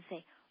at it and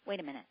say, wait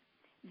a minute,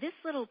 this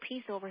little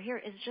piece over here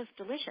is just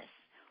delicious.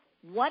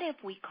 What if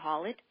we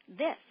call it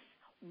this?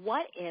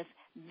 What if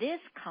this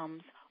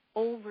comes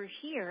over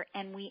here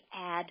and we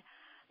add,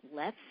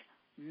 let's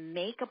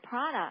make a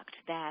product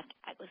that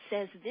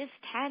says this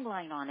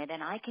tagline on it,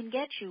 and I can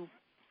get you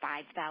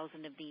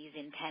 5,000 of these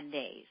in 10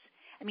 days.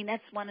 I mean,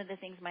 that's one of the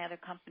things my other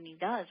company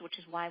does, which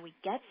is why we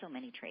get so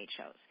many trade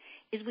shows,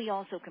 is we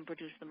also can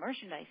produce the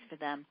merchandise for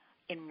them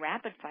in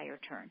rapid fire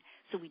turn.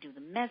 So we do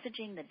the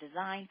messaging, the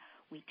design.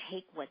 We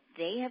take what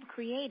they have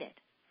created.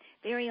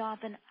 Very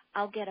often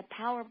I'll get a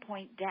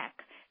PowerPoint deck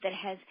that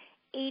has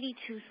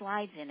 82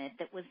 slides in it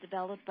that was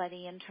developed by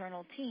the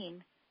internal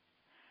team.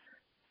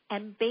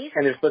 And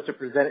they're supposed to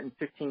present it in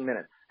 15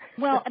 minutes.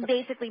 Well, and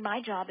basically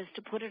my job is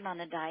to put it on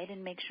a diet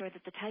and make sure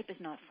that the type is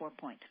not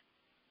 4-point.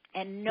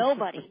 And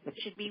nobody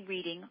should be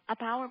reading a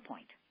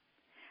PowerPoint.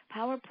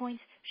 PowerPoints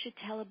should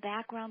tell a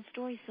background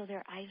story so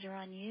their eyes are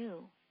on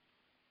you.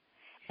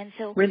 And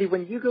so, Randy,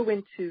 when you go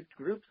into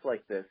groups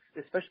like this,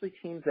 especially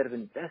teams that have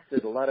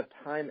invested a lot of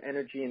time,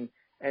 energy,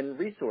 and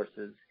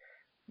resources,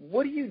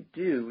 what do you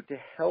do to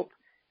help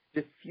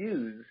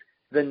diffuse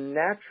the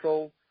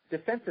natural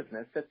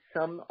defensiveness that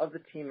some of the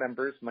team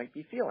members might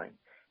be feeling?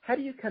 How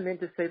do you come in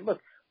to say,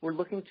 look, we're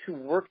looking to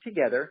work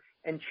together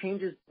and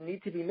changes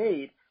need to be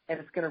made, and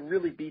it's going to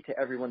really be to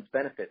everyone's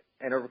benefit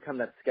and overcome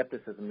that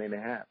skepticism they may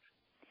have?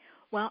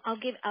 Well,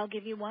 I'll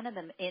give you one of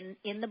them.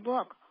 In the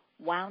book,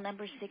 while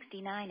number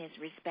 69 is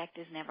respect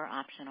is never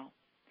optional.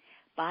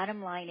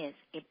 Bottom line is,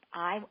 if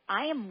I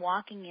am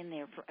walking in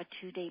there for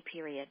a 2-day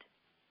period,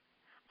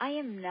 I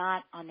am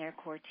not on their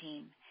core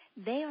team.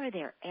 They are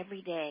there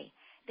every day.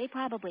 They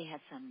probably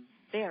had some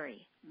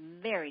very,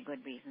 very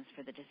good reasons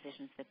for the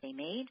decisions that they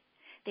made.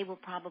 They were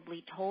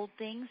probably told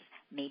things.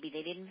 Maybe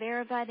they didn't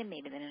verify them.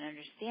 Maybe they didn't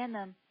understand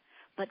them.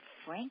 But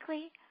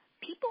frankly,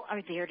 people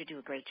are there to do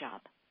a great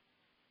job.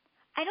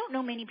 I don't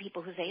know many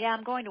people who say, yeah,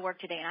 I'm going to work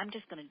today and I'm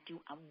just going to do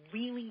a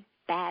really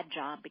bad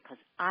job because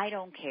I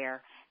don't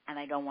care and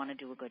I don't want to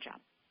do a good job.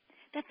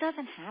 That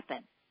doesn't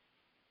happen.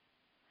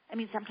 I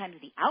mean, sometimes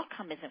the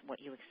outcome isn't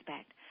what you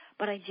expect,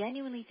 but I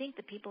genuinely think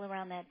the people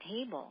around that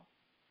table,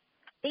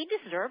 they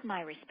deserve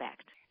my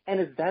respect. And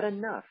is that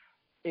enough,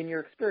 in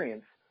your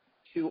experience,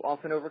 to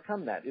often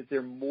overcome that? Is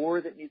there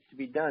more that needs to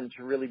be done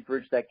to really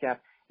bridge that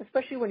gap,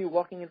 especially when you're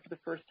walking in for the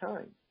first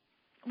time?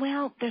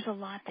 Well, there's a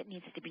lot that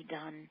needs to be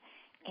done,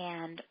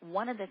 and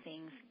one of the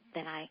things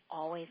that I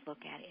always look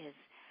at is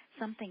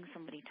something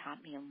somebody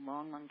taught me a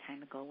long, long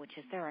time ago, which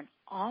is there are an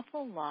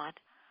awful lot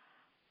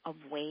of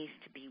ways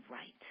to be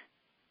right.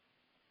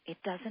 It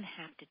doesn't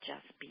have to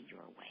just be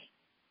your way.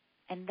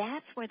 And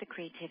that's where the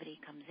creativity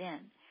comes in.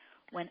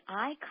 When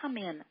I come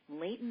in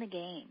late in the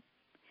game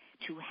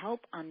to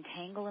help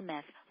untangle a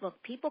mess,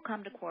 look, people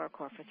come to QuoraCore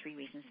for three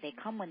reasons. They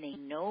come when they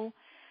know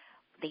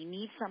they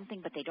need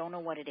something, but they don't know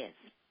what it is.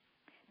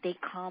 They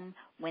come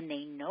when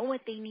they know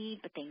what they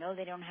need, but they know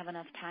they don't have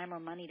enough time or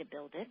money to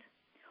build it.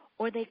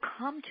 Or they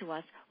come to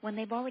us when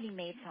they've already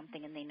made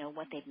something and they know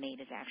what they've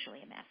made is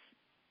actually a mess.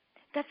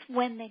 That's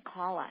when they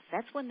call us.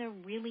 That's when they're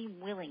really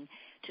willing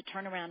to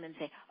turn around and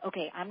say,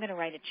 okay, I'm going to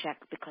write a check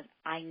because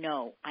I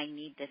know I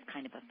need this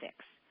kind of a fix.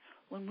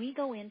 When we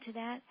go into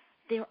that,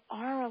 there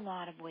are a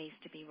lot of ways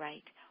to be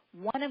right.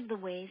 One of the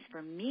ways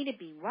for me to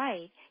be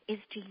right is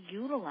to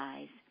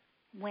utilize,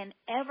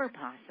 whenever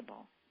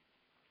possible,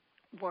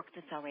 work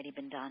that's already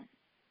been done.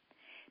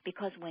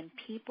 Because when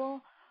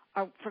people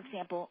are, for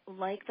example,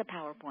 like the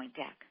PowerPoint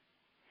deck,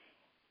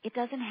 it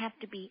doesn't have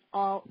to be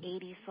all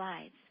 80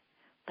 slides,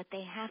 but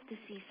they have to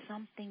see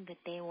something that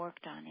they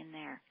worked on in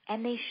there.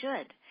 And they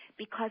should,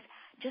 because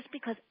just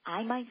because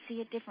I might see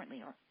it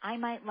differently or I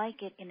might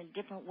like it in a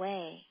different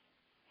way,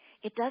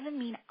 it doesn't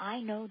mean I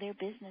know their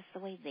business the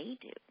way they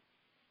do.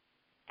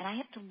 And I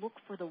have to look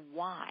for the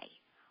why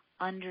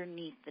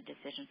underneath the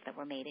decisions that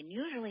were made. And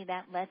usually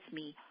that lets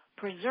me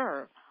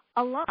preserve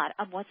a lot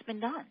of what's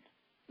been done,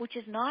 which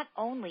is not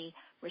only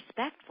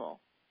respectful,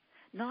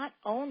 not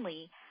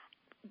only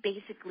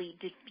basically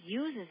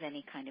diffuses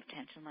any kind of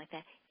tension like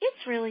that,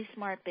 it's really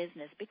smart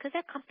business because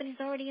that company's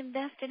already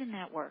invested in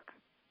that work.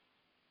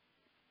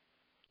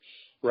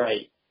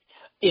 Right.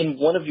 In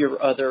one of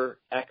your other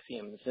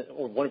axioms,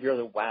 or one of your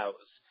other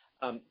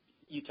wows,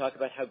 you talk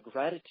about how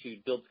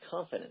gratitude builds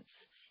confidence.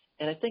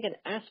 And I think an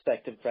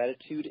aspect of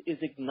gratitude is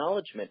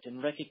acknowledgement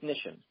and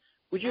recognition.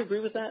 Would you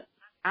agree with that?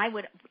 I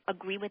would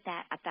agree with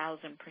that 1,000%.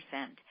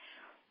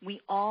 We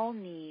all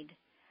need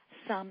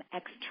some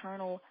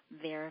external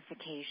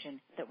verification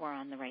that we're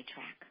on the right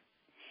track.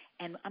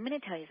 And I'm going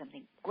to tell you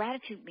something.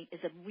 Gratitude is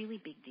a really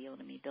big deal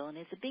to me, Bill, and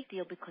it's a big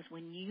deal because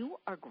when you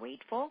are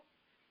grateful,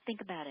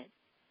 think about it.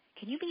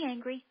 Can you be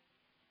angry?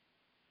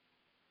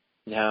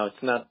 No,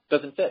 it's not.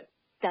 Doesn't fit.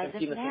 Doesn't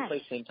match. Same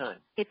place, same time.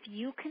 If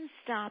you can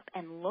stop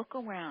and look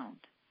around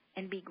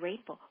and be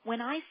grateful.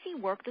 When I see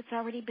work that's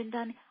already been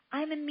done,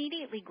 I'm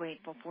immediately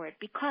grateful for it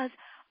because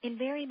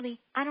invariably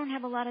I don't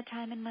have a lot of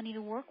time and money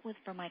to work with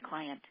for my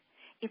client.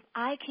 If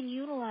I can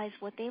utilize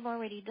what they've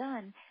already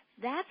done,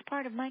 that's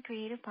part of my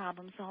creative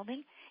problem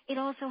solving. It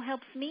also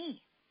helps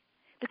me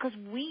because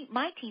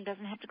my team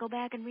doesn't have to go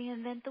back and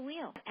reinvent the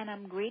wheel. And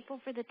I'm grateful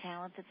for the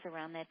talent that's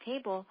around that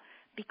table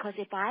because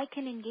if I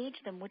can engage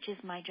them, which is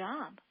my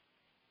job,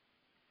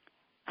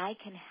 I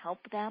can help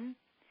them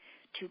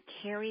to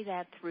carry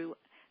that through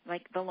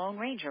like the Lone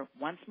Ranger.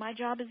 Once my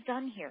job is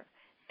done here,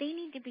 they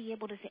need to be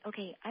able to say,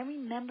 okay, I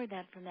remember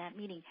that from that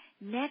meeting.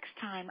 Next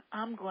time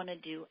I'm going to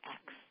do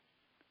X.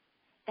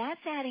 That's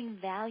adding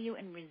value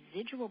and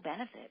residual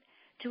benefit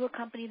to a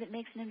company that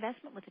makes an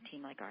investment with a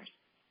team like ours.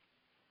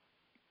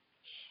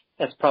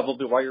 That's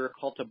probably why you were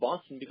called to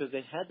Boston, because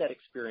they had that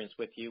experience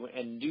with you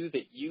and knew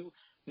that you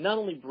not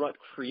only brought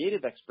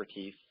creative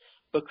expertise,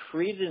 but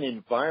created an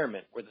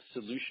environment where the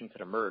solution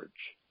could emerge.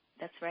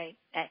 That's right.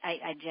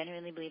 I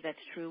genuinely believe that's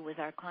true with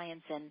our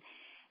clients,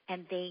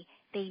 and they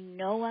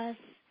know us.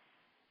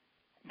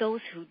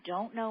 Those who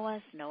don't know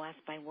us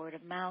by word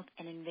of mouth,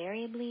 and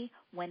invariably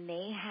when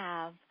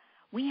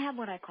we have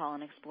what I call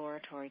an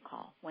exploratory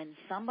call. When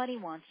somebody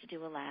wants to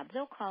do a lab,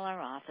 they'll call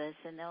our office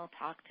and they'll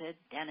talk to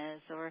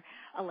Dennis or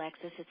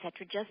Alexis, et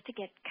cetera, just to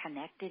get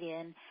connected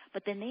in,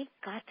 but then they've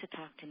got to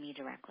talk to me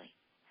directly.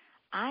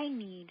 I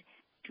need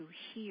to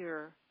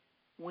hear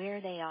where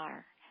they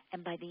are.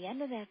 And by the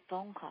end of that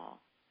phone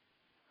call,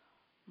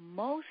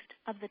 most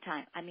of the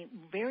time, I mean,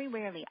 very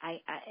rarely,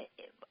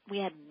 we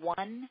had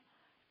one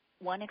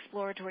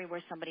exploratory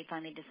where somebody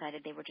finally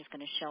decided they were just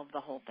going to shelve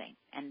the whole thing,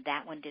 and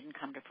that one didn't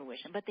come to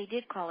fruition. But they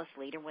did call us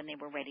later when they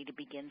were ready to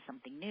begin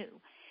something new.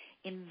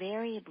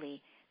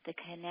 Invariably, the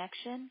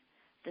connection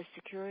the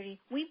security.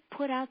 We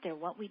put out there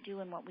what we do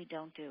and what we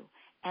don't do.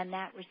 And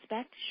that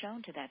respect is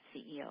shown to that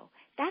CEO.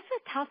 That's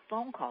a tough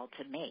phone call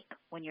to make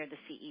when you're the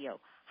CEO.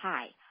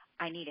 Hi,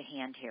 I need a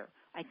hand here.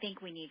 I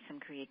think we need some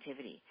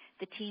creativity.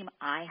 The team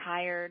I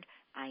hired,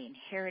 I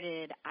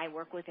inherited, I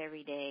work with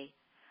every day,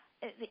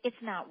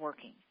 it's not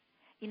working.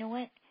 You know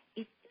what?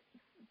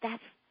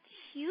 That's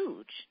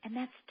huge, and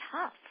that's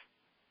tough.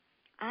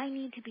 I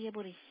need to be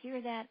able to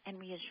hear that and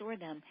reassure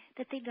them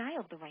that they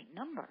dialed the right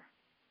number.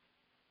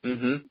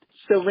 Mm-hmm.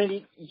 So,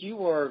 Randy,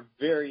 you are a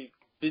very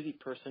busy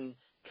person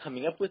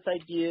coming up with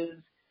ideas,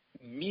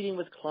 meeting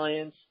with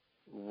clients,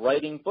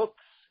 writing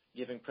books,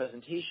 giving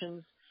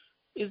presentations.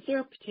 Is there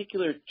a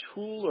particular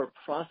tool or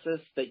process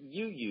that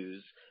you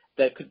use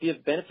that could be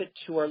of benefit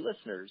to our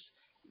listeners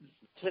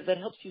that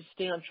helps you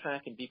stay on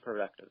track and be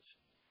productive?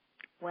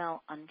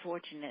 Well,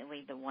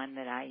 unfortunately, the one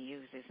that I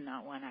use is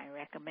not one I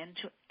recommend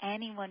to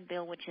anyone,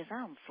 Bill, which is I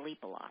don't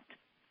sleep a lot.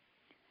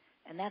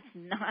 And that's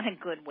not a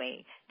good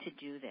way to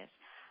do this.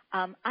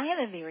 I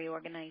have a very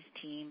organized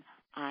team.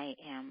 I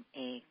am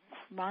a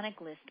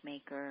chronic list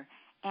maker,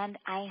 and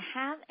I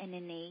have an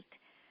innate,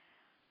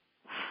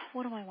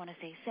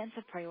 sense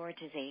of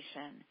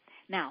prioritization.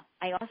 Now,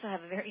 I also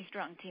have a very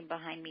strong team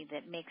behind me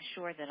that makes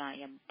sure that I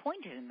am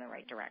pointed in the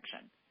right direction,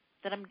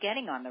 that I'm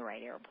getting on the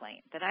right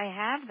airplane, that I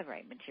have the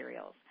right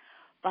materials.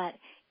 But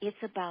it's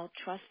about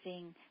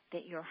trusting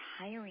that you're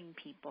hiring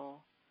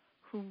people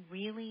who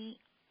really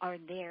are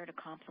there to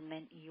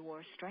complement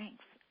your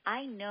strengths.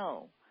 I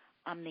know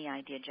I'm the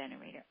idea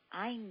generator.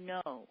 I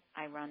know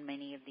I run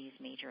many of these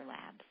major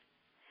labs.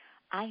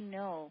 I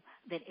know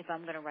that if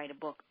I'm going to write a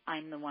book,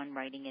 I'm the one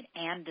writing it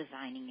and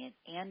designing it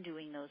and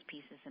doing those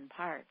pieces and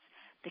parts.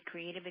 The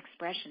creative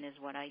expression is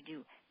what I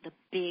do, the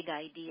big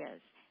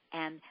ideas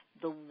and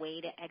the way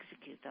to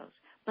execute those.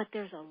 But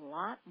there's a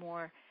lot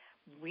more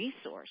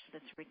resource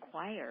that's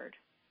required.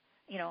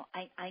 You know,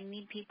 I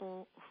need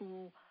people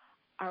who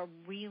are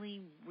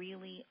really,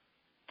 really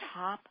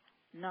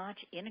top-notch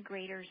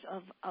integrators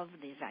of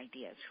these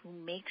ideas, who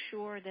make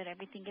sure that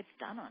everything gets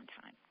done on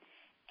time.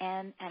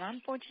 And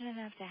I'm fortunate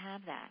enough to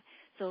have that.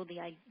 So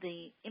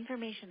the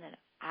information that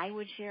I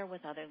would share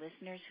with other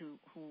listeners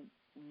who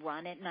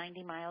run at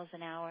 90 miles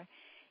an hour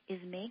is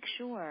make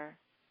sure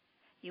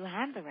you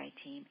have the right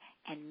team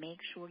and make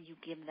sure you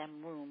give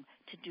them room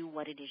to do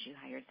what it is you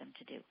hired them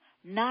to do.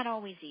 Not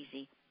always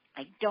easy.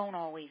 I don't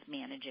always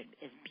manage it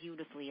as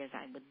beautifully as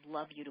I would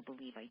love you to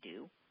believe I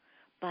do,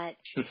 but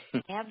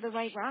have the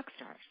right rock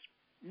stars.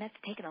 And that's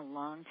taken a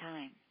long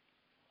time.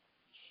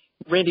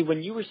 Randy,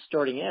 when you were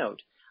starting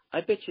out, I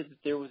bet you that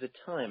there was a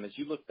time, as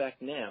you look back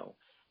now,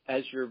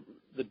 as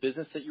the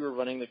business that you were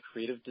running, the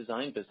creative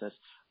design business,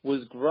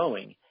 was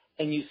growing,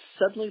 and you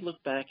suddenly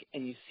look back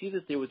and you see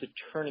that there was a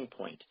turning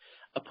point,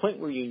 a point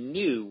where you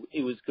knew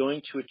it was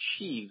going to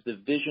achieve the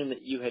vision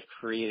that you had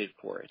created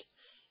for it.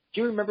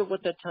 Do you remember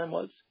what that time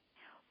was?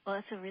 Well,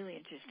 that's a really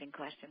interesting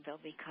question, Bill,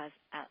 because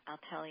I'll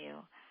tell you,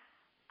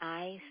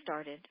 I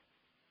started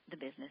the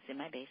business in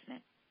my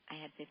basement. I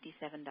had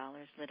 $57,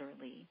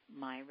 literally.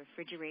 My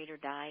refrigerator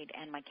died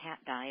and my cat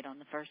died on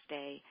the first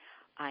day.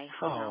 I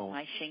hung out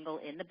my shingle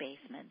in the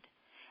basement.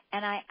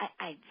 And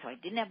so I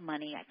didn't have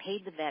money. I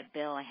paid the vet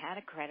bill. I had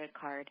a credit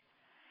card.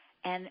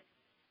 And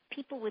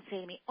people would say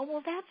to me, oh,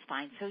 well, that's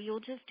fine. So you'll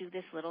just do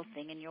this little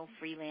thing and you'll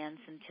freelance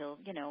until,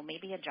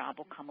 maybe a job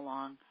will come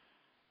along.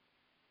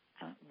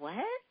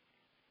 What?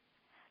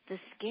 The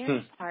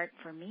scary part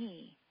for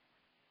me,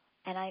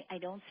 and I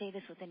don't say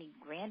this with any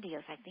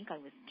grandiose, I think I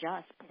was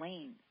just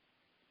plain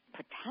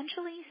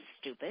potentially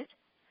stupid,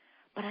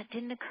 but it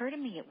didn't occur to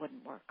me it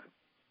wouldn't work.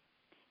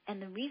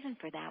 And the reason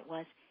for that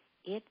was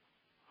it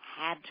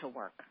had to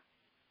work.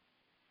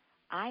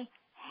 I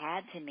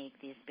had to make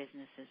these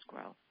businesses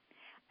grow.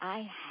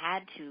 I had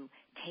to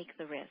take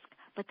the risk,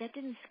 but that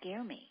didn't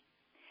scare me.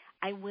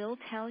 I will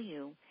tell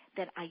you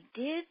that I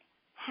did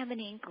have an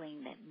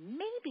inkling that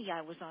maybe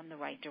I was on the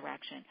right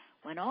direction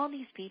when all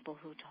these people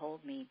who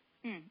told me,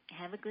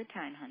 have a good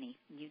time, honey,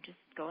 you just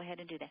go ahead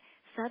and do that,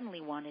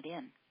 suddenly wanted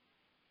in.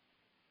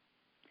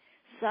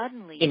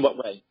 Suddenly. In what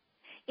way?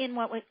 In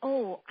what way?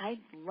 Oh, I'd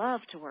love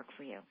to work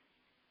for you.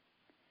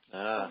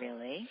 Oh,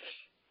 really?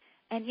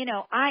 And,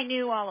 I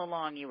knew all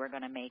along you were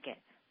going to make it.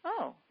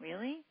 Oh,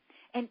 really?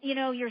 And,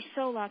 you're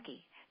so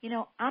lucky.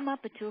 I'm up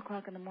at 2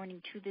 o'clock in the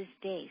morning to this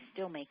day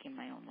still making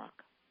my own luck.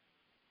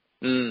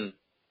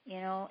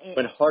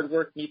 When hard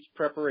work meets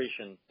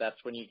preparation, that's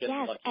when you get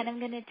lucky. Yes, and I'm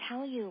going to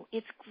tell you,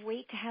 it's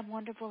great to have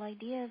wonderful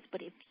ideas,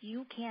 but if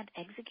you can't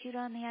execute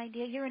on the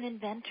idea, you're an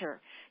inventor.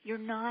 You're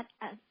not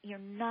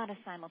a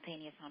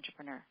simultaneous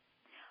entrepreneur.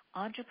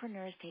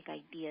 Entrepreneurs take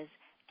ideas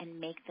and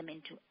make them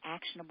into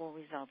actionable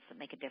results that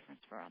make a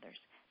difference for others.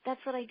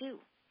 That's what I do.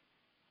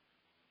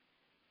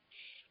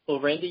 Well,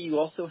 Randy, you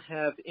also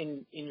have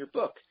in your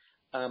book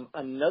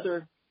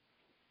another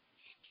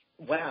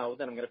wow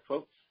that I'm going to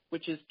quote,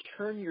 which is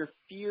turn your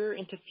fear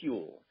into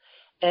fuel.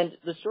 And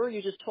the story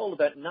you just told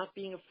about not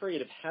being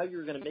afraid of how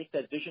you're going to make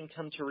that vision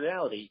come to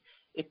reality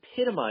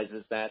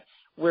epitomizes that,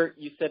 where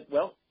you said,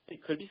 well,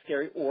 it could be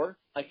scary, or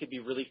I could be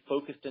really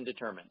focused and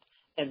determined.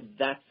 And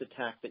that's the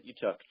tack that you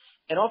took.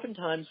 And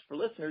oftentimes for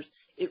listeners,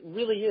 it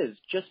really is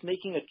just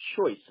making a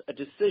choice, a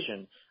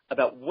decision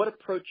about what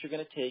approach you're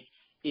going to take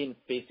in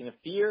facing a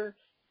fear,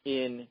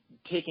 in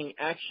taking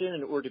action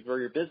in order to grow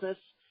your business.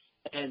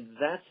 And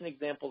that's an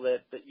example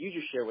that you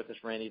just shared with us,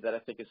 Randy, that I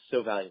think is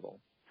so valuable.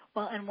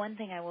 Well, and one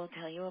thing I will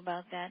tell you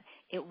about that,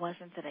 it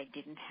wasn't that I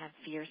didn't have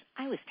fears.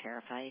 I was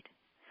terrified,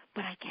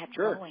 but I kept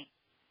going.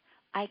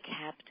 I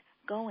kept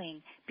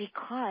going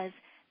because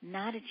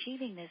not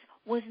achieving this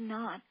was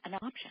not an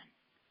option.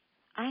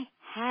 I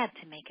had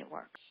to make it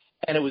work.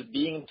 And it was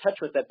being in touch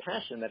with that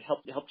passion that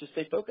helped you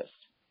stay focused.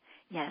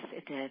 Yes,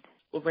 it did.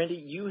 Well, Randy,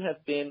 you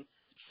have been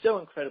so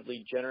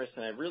incredibly generous,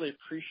 and I really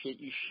appreciate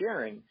you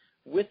sharing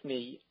with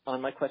me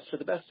on My Quest for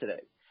the Best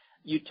today.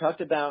 You talked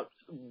about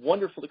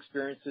wonderful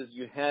experiences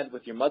you had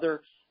with your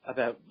mother,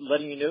 about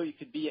letting you know you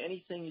could be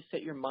anything you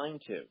set your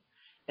mind to,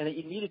 and that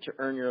you needed to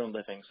earn your own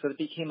living. So it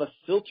became a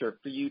filter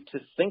for you to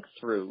think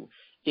through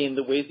in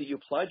the ways that you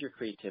applied your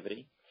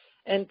creativity.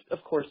 And,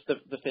 of course,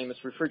 the famous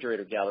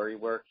refrigerator gallery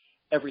where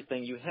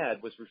everything you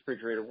had was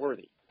refrigerator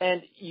worthy.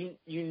 And you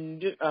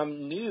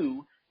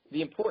knew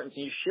the importance,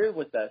 and you shared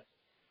with us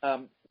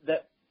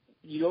that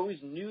you always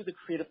knew the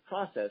creative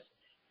process.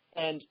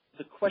 And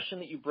the question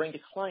that you bring to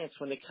clients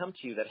when they come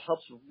to you that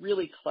helps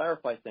really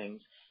clarify things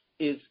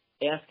is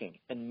asking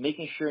and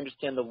making sure you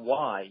understand the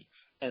why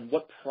and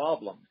what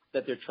problem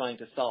that they're trying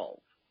to solve.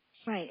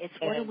 Right. It's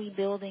what are we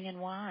building and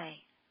why?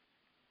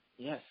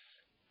 Yes.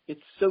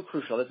 It's so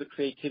crucial as a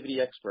creativity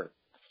expert.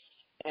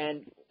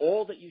 And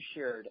all that you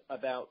shared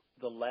about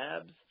the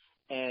labs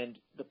and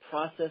the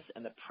process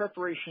and the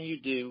preparation you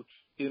do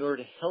in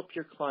order to help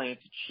your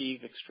clients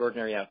achieve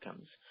extraordinary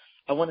outcomes.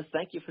 I want to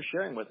thank you for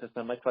sharing with us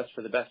on My Quest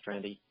for the Best,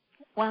 Randy.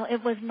 Well,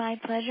 it was my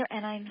pleasure,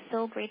 and I'm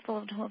so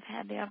grateful to have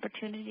had the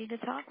opportunity to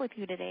talk with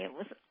you today. It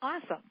was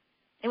awesome.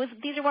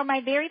 These were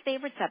my very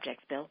favorite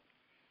subjects, Bill.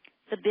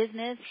 The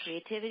business,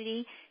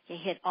 creativity. You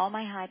hit all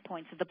my high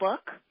points of the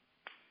book.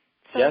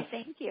 So yes.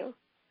 Thank you.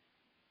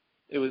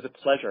 It was a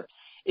pleasure.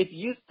 If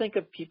you think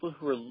of people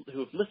who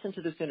have listened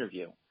to this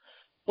interview,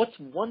 what's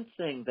one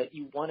thing that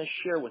you want to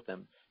share with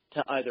them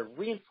to either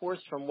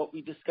reinforce from what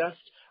we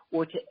discussed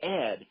or to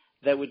add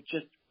that would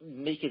just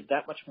make it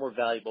that much more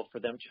valuable for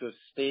them to have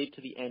stayed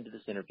to the end of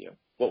this interview?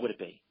 What would it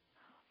be?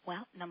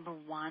 Well, number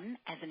one,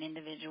 as an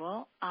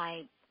individual,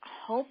 I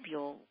hope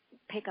you'll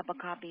pick up a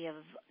copy of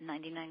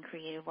 99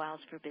 Creative Wows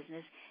for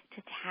Business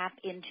to tap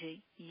into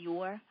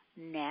your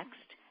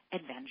next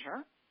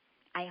adventure.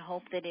 I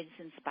hope that it's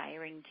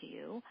inspiring to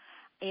you.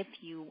 If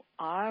you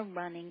are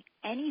running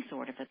any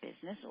sort of a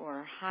business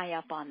or high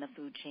up on the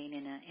food chain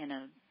in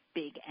a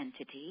big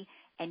entity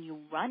and you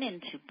run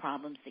into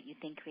problems that you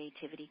think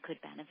creativity could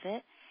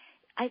benefit,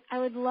 I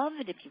would love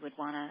it if you would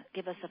want to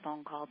give us a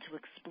phone call to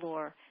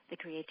explore the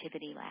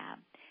Creativity Lab,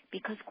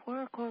 because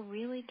CoraCore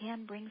really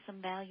can bring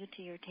some value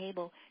to your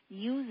table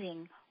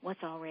using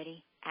what's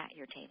already at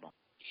your table.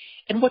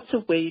 And what's a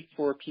way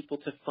for people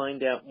to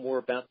find out more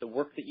about the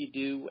work that you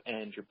do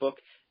and your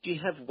book? Do you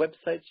have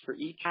websites for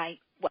each?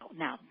 Well,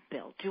 now,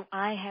 Bill, do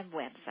I have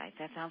websites?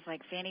 That sounds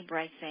like Fanny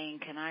Brice saying,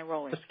 can I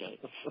roller skate?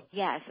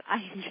 Yes, I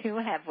do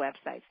have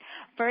websites.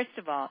 First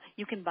of all,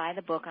 you can buy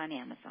the book on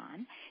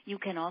Amazon. You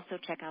can also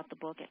check out the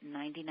book at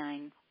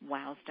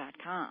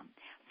 99wows.com.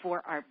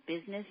 For our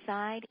business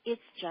side,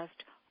 it's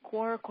just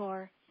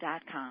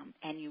CoraCore.com,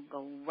 and you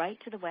go right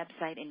to the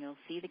website and you'll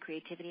see the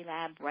Creativity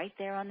Lab right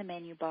there on the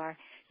menu bar.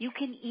 You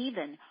can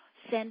even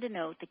send a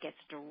note that gets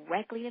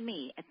directly to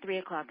me at 3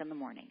 o'clock in the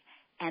morning.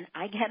 And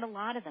I get a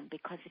lot of them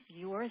because if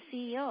you're a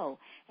CEO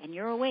and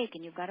you're awake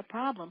and you've got a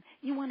problem,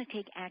 you want to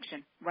take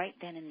action right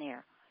then and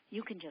there.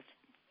 You can just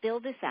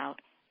fill this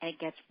out and it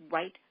gets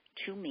right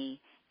to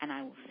me, and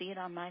I will see it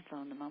on my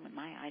phone the moment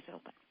my eyes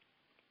open.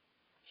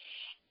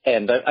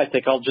 And I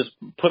think I'll just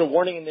put a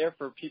warning in there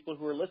for people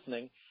who are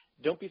listening.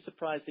 Don't be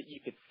surprised that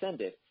you could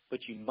send it,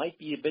 but you might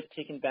be a bit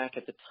taken back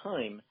at the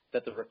time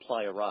that the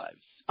reply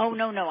arrives. Oh,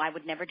 no, I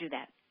would never do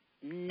that.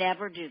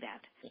 Never do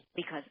that,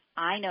 because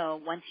I know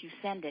once you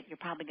send it, you're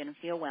probably going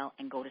to feel well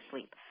and go to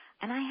sleep.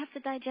 And I have to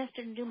digest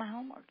it and do my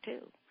homework,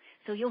 too.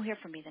 So you'll hear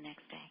from me the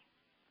next day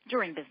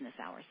during business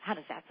hours. How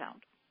does that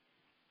sound?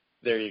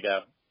 There you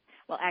go.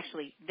 Well,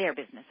 actually, they're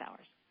business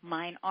hours.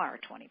 Mine are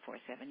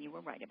 24/7. You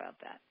were right about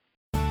that.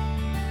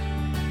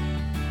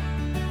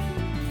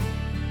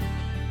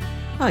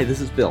 Hi, this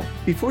is Bill.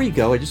 Before you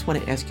go, I just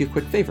want to ask you a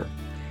quick favor.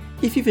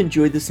 If you've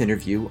enjoyed this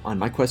interview on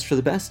My Quest for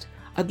the Best,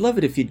 I'd love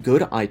it if you'd go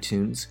to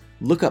iTunes,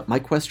 look up My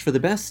Quest for the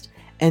Best,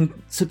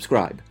 and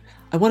subscribe.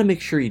 I want to make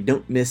sure you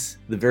don't miss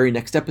the very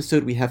next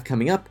episode we have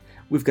coming up.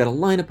 We've got a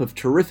lineup of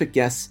terrific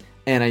guests,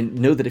 and I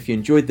know that if you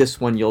enjoyed this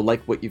one, you'll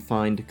like what you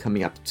find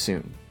coming up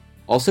soon.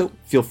 Also,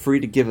 feel free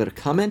to give it a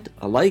comment,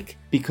 a like,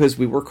 because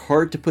we work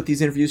hard to put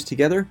these interviews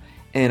together,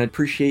 and I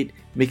appreciate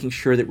making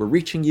sure that we're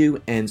reaching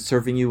you and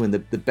serving you in the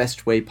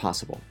best way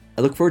possible.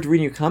 I look forward to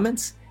reading your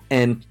comments,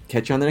 and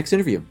catch you on the next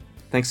interview.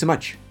 Thanks so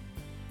much.